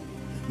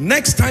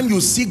 Next time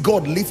you see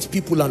God lift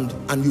people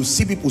and you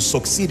see people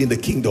succeed in the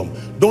kingdom,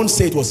 don't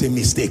say it was a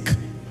mistake.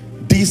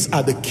 These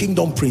are the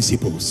kingdom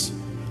principles,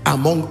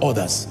 among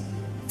others.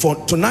 For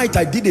tonight,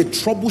 I did a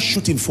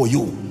troubleshooting for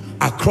you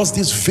across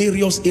these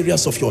various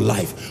areas of your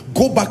life.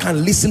 Go back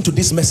and listen to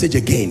this message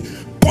again.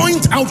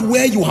 Point out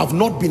where you have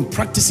not been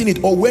practicing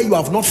it or where you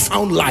have not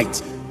found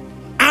light.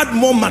 Add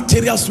more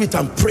materials to it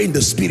and pray in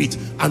the spirit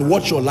and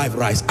watch your life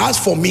rise. As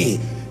for me,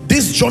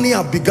 this journey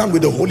I've begun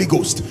with the Holy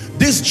Ghost.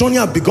 This journey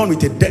I've begun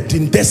with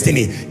in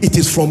destiny. It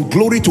is from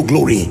glory to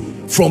glory.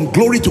 From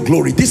glory to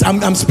glory. This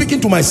I'm speaking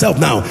to myself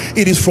now.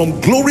 It is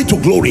from glory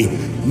to glory.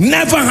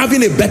 Never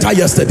having a better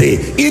yesterday.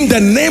 In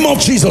the name of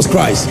Jesus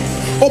Christ.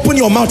 Open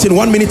your mouth in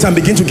 1 minute and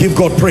begin to give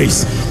God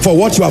praise for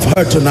what you have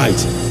heard tonight.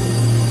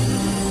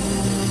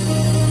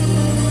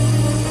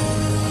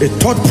 A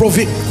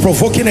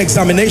thought-provoking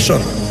examination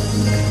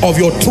of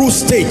your true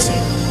state.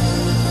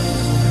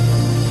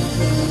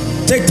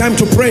 Take time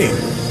to pray.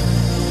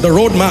 The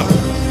roadmap.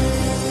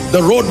 The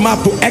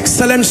roadmap to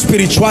excellent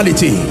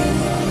spirituality.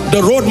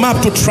 The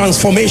roadmap to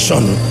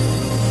transformation.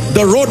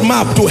 The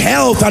roadmap to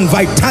health and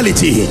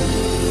vitality.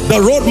 The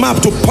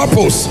roadmap to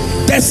purpose,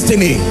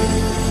 destiny.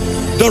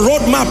 The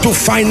roadmap to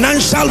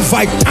financial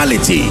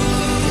vitality.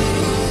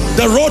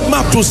 The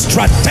roadmap to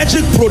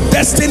strategic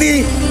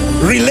pro-destiny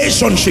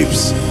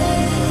relationships.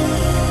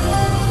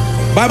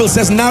 Bible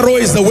says narrow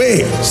is the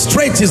way,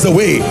 straight is the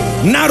way,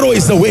 narrow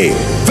is the way.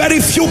 Very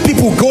few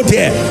people go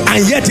there,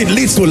 and yet it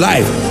leads to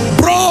life.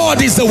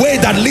 Broad is the way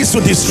that leads to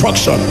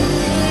destruction.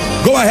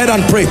 Go ahead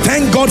and pray.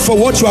 Thank God for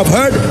what you have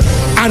heard,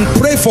 and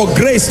pray for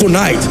grace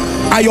tonight.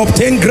 I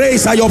obtain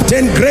grace, I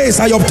obtain grace,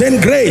 I obtain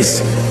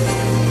grace.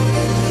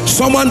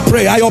 Someone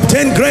pray, I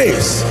obtain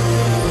grace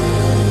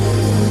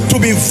to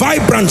be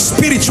vibrant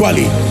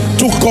spiritually,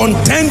 to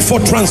contend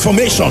for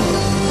transformation,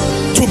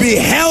 to be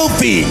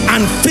healthy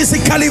and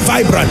physically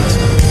vibrant,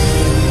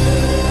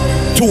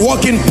 to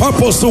walk in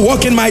purpose, to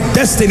walk in my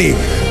destiny.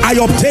 I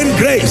obtain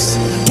grace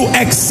to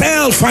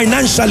excel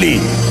financially.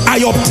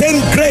 I obtain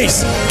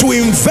grace to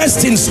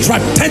invest in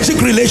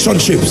strategic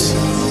relationships.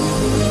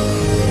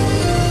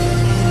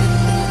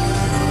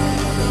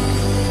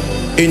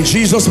 In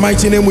Jesus'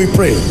 mighty name we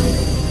pray.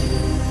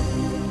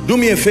 Do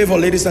me a favor,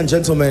 ladies and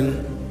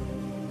gentlemen.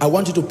 I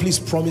want you to please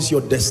promise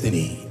your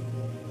destiny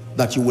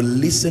that you will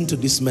listen to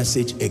this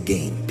message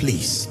again.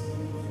 Please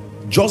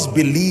just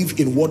believe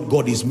in what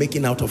God is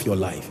making out of your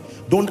life.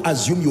 Don't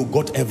assume you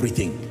got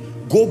everything.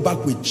 Go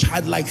back with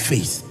childlike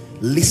faith.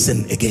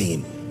 Listen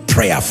again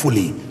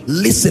prayerfully.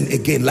 Listen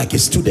again like a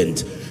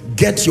student.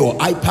 Get your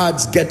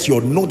iPads, get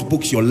your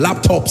notebooks, your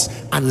laptops,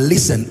 and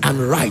listen and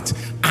write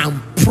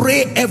and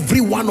pray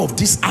every one of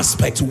these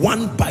aspects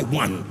one by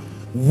one,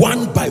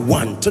 one by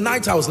one.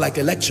 Tonight I was like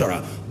a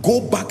lecturer.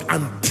 Go back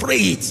and pray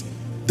it.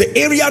 The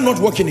area not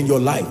working in your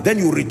life, then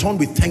you return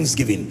with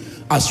thanksgiving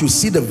as you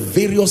see the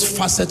various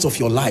facets of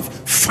your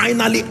life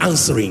finally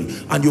answering,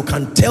 and you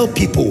can tell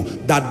people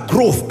that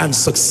growth and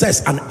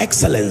success and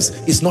excellence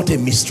is not a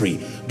mystery,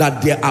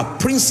 that there are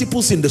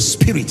principles in the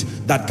spirit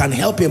that can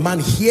help a man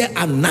here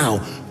and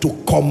now to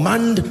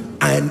command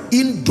an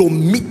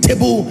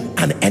indomitable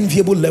and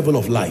enviable level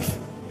of life.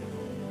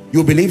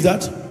 You believe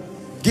that?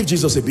 Give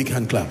Jesus a big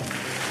hand clap.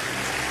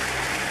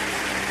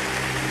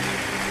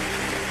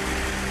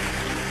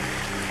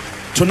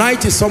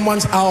 Tonight is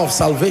someone's hour of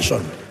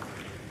salvation.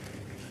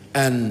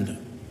 And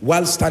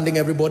while standing,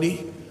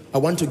 everybody, I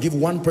want to give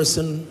one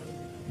person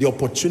the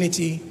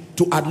opportunity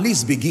to at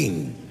least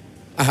begin.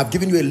 I have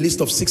given you a list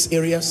of 6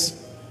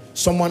 areas.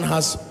 Someone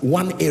has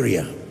one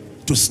area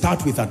to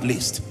start with at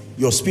least.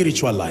 Your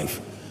spiritual life.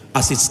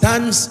 As it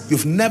stands,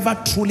 you've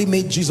never truly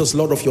made Jesus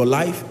Lord of your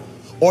life,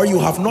 or you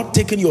have not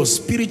taken your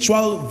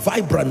spiritual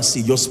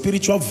vibrancy, your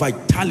spiritual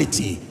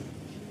vitality,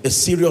 a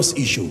serious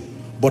issue.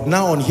 But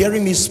now on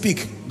hearing me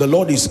speak, the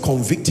Lord is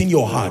convicting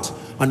your heart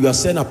and you are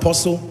saying,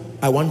 Apostle,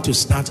 I want to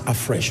start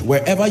afresh.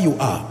 Wherever you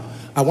are,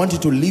 I want you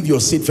to leave your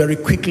seat very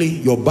quickly,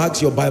 your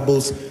bags, your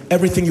Bibles,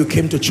 everything you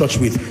came to church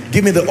with.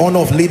 Give me the honor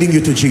of leading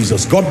you to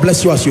Jesus. God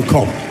bless you as you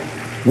come.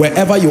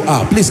 Wherever you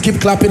are, please keep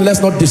clapping.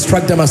 Let's not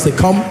distract them as they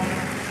come.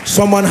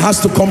 Someone has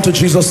to come to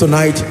Jesus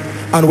tonight.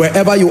 And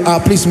wherever you are,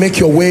 please make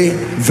your way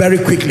very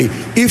quickly.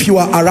 If you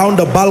are around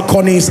the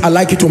balconies, I'd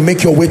like you to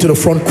make your way to the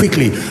front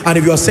quickly. And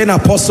if you are saying,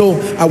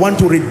 Apostle, I want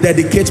to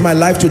rededicate my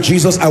life to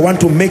Jesus, I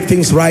want to make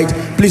things right,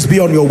 please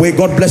be on your way.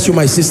 God bless you,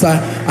 my sister.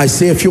 I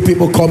see a few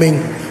people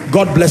coming.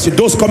 God bless you.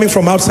 Those coming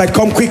from outside,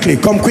 come quickly.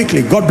 Come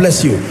quickly. God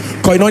bless you.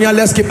 Koinonia,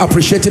 let's keep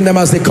appreciating them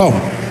as they come.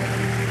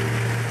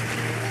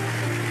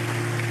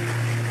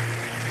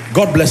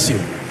 God bless you.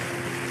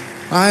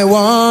 I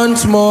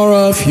want more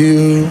of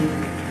you.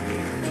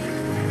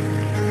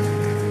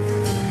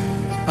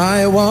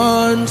 I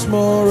want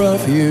more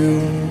of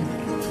you,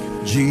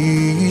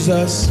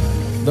 Jesus.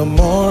 The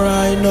more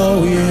I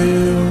know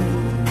you,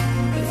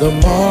 the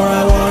more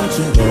I want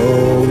to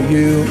know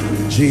you,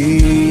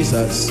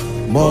 Jesus.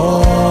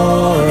 More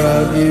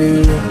of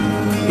you.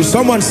 Is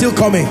someone still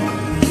coming?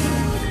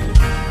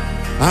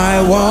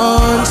 I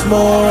want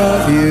more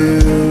of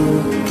you.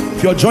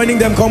 If you're joining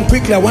them, come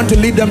quickly. I want to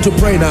lead them to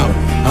pray now.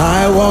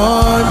 I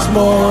want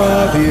more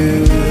of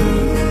you,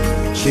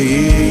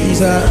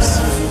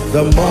 Jesus.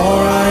 The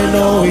more I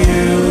know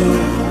you,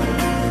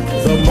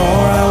 the more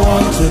I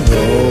want to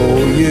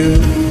know you,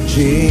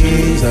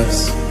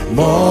 Jesus.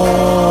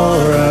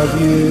 More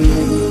of you.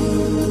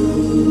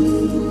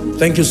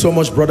 Thank you so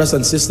much, brothers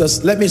and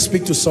sisters. Let me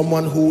speak to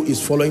someone who is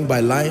following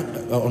by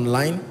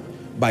online,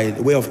 by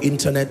way of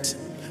internet,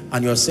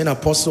 and you're saying,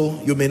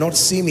 Apostle, you may not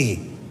see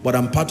me, but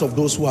I'm part of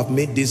those who have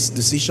made this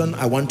decision.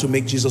 I want to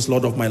make Jesus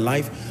Lord of my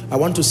life. I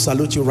want to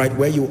salute you right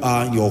where you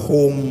are, your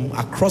home,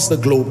 across the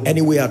globe,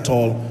 anywhere at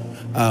all.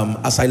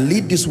 As I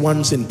lead these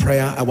ones in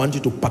prayer, I want you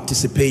to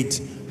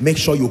participate. Make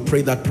sure you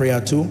pray that prayer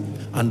too,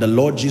 and the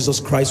Lord Jesus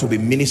Christ will be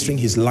ministering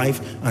his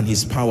life and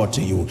his power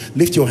to you.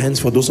 Lift your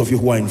hands for those of you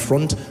who are in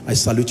front. I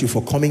salute you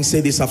for coming.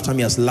 Say this after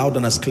me as loud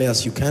and as clear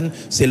as you can.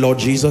 Say, Lord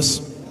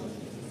Jesus,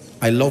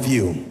 I love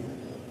you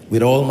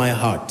with all my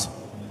heart.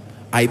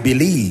 I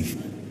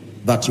believe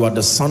that you are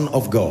the Son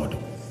of God.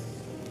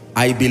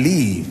 I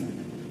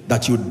believe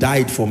that you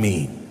died for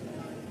me.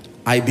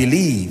 I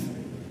believe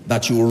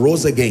that you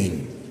rose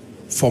again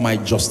for my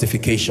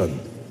justification.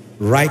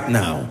 Right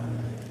now,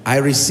 I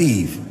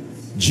receive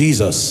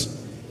Jesus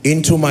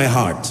into my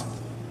heart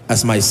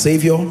as my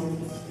Savior,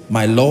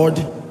 my Lord,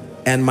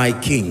 and my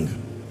King.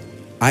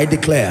 I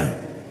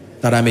declare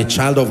that I'm a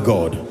child of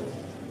God.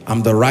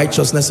 I'm the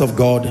righteousness of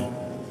God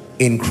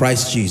in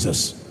Christ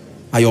Jesus.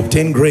 I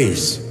obtain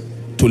grace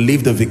to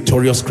live the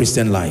victorious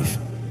Christian life,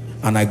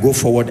 and I go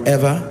forward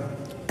ever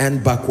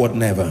and backward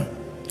never.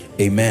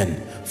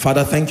 Amen.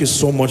 Father, thank you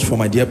so much for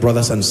my dear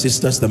brothers and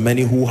sisters, the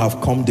many who have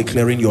come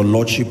declaring your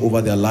lordship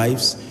over their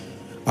lives.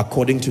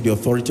 According to the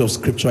authority of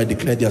scripture, I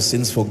declare their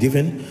sins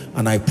forgiven,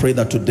 and I pray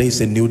that today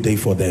is a new day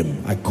for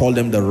them. I call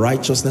them the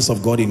righteousness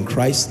of God in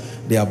Christ.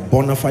 They are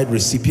bona fide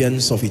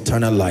recipients of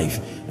eternal life,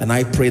 and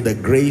I pray the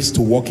grace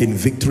to walk in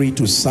victory,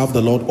 to serve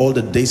the Lord all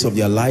the days of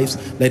their lives,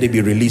 let it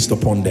be released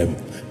upon them.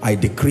 I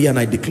decree and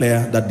I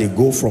declare that they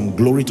go from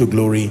glory to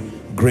glory,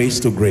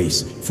 grace to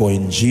grace, for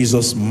in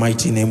Jesus'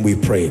 mighty name we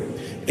pray.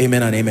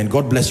 Amen and amen.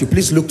 God bless you.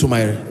 Please look to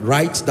my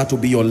right. That will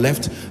be your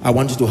left. I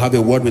want you to have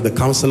a word with the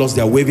counselors.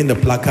 They are waving the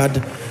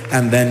placard,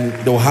 and then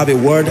they'll have a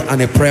word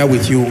and a prayer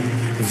with you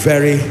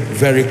very,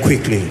 very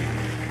quickly.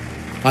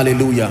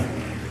 Hallelujah.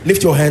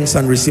 Lift your hands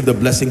and receive the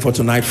blessing for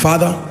tonight.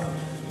 Father,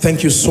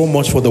 thank you so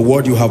much for the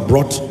word you have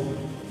brought.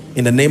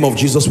 In the name of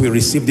Jesus, we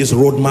receive this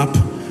roadmap,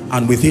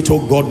 and with it,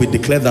 oh God, we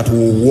declare that we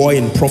will war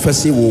in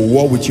prophecy, we will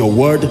war with your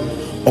word,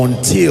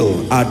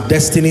 until our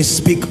destinies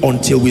speak,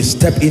 until we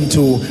step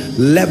into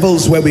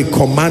levels where we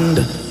command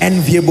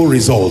enviable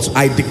results.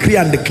 I decree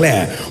and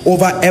declare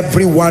over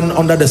everyone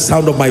under the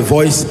sound of my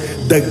voice,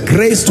 the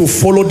grace to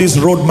follow this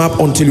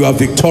roadmap until you are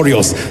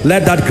victorious.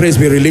 Let that grace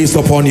be released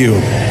upon you.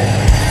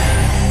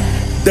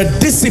 The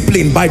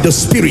discipline by the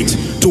Spirit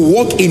to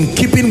walk in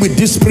keeping with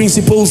these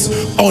principles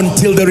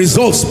until the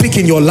results speak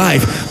in your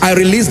life. I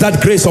release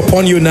that grace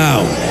upon you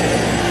now.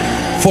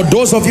 For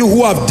those of you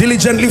who have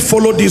diligently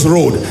followed this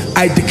road,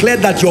 I declare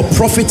that your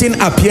profiting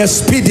appears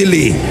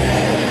speedily,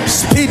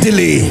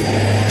 speedily,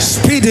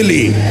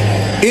 speedily,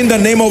 in the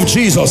name of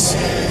Jesus.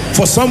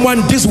 For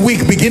someone, this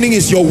week beginning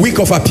is your week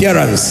of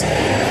appearance,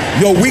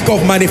 your week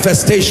of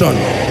manifestation,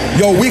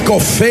 your week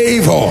of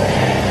favor.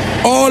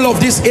 All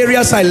of these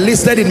areas I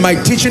listed in my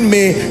teaching,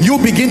 may you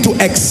begin to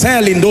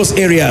excel in those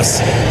areas.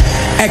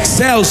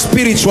 Excel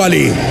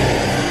spiritually,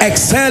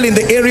 excel in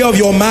the area of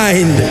your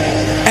mind,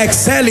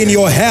 excel in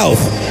your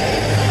health,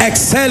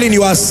 excel in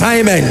your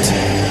assignment,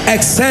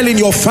 excel in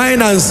your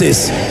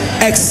finances,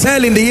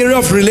 Excel in the area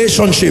of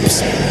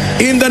relationships.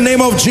 In the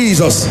name of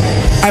Jesus,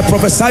 I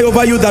prophesy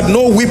over you that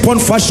no weapon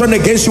fashioned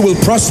against you will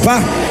prosper,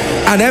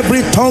 and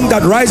every tongue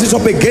that rises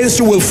up against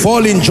you will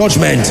fall in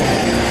judgment.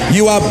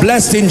 You are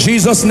blessed in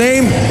Jesus'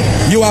 name.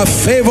 You are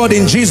favored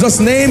in Jesus'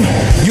 name.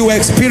 You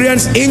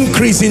experience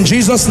increase in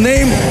Jesus'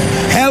 name.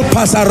 Help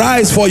us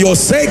arise for your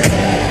sake.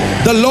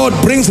 The Lord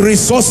brings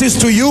resources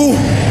to you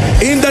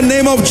in the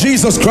name of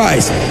Jesus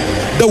Christ.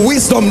 The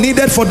wisdom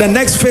needed for the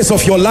next phase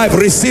of your life,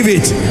 receive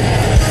it.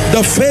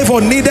 The favor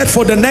needed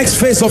for the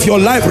next phase of your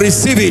life,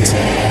 receive it.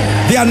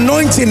 The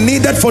anointing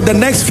needed for the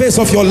next phase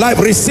of your life,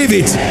 receive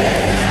it.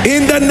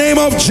 In the name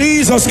of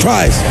Jesus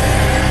Christ.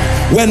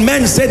 When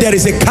men say there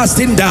is a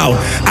casting down,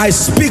 I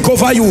speak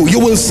over you. You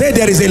will say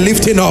there is a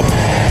lifting up.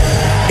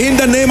 In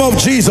the name of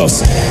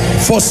Jesus.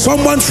 For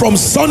someone from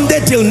Sunday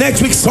till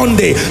next week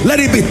Sunday, let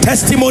it be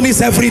testimonies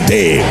every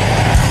day.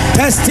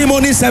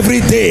 Testimonies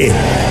every day.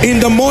 In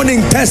the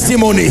morning,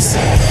 testimonies.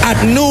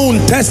 At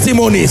noon,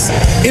 testimonies.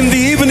 In the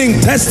evening,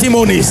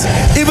 testimonies.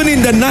 Even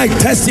in the night,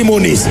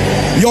 testimonies.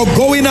 Your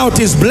going out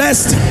is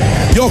blessed.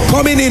 Your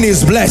coming in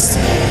is blessed.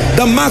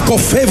 The mark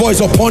of favor is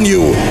upon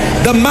you.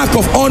 The mark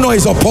of honor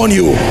is upon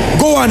you.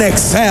 Go and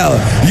excel.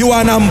 You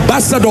are an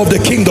ambassador of the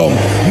kingdom.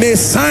 May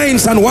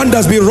signs and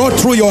wonders be wrought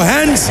through your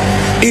hands.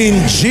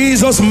 In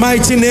Jesus'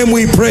 mighty name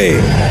we pray.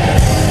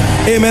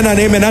 Amen and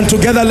amen. And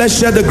together let's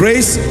share the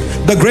grace.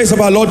 The grace of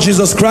our Lord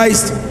Jesus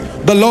Christ,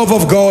 the love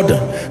of God,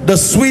 the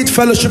sweet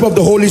fellowship of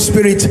the Holy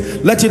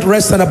Spirit. Let it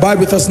rest and abide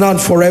with us now and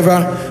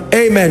forever.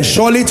 Amen.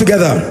 Surely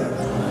together,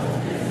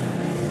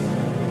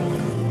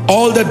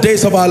 all the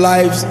days of our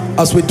lives,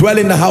 as we dwell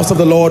in the house of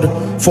the Lord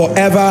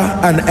forever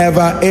and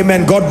ever.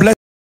 Amen. God bless.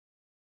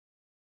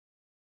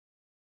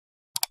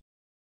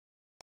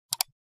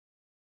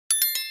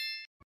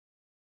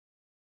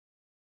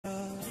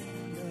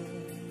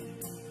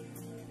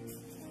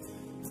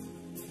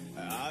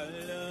 I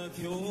love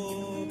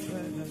your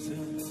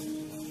presence.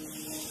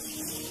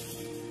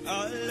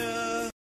 I love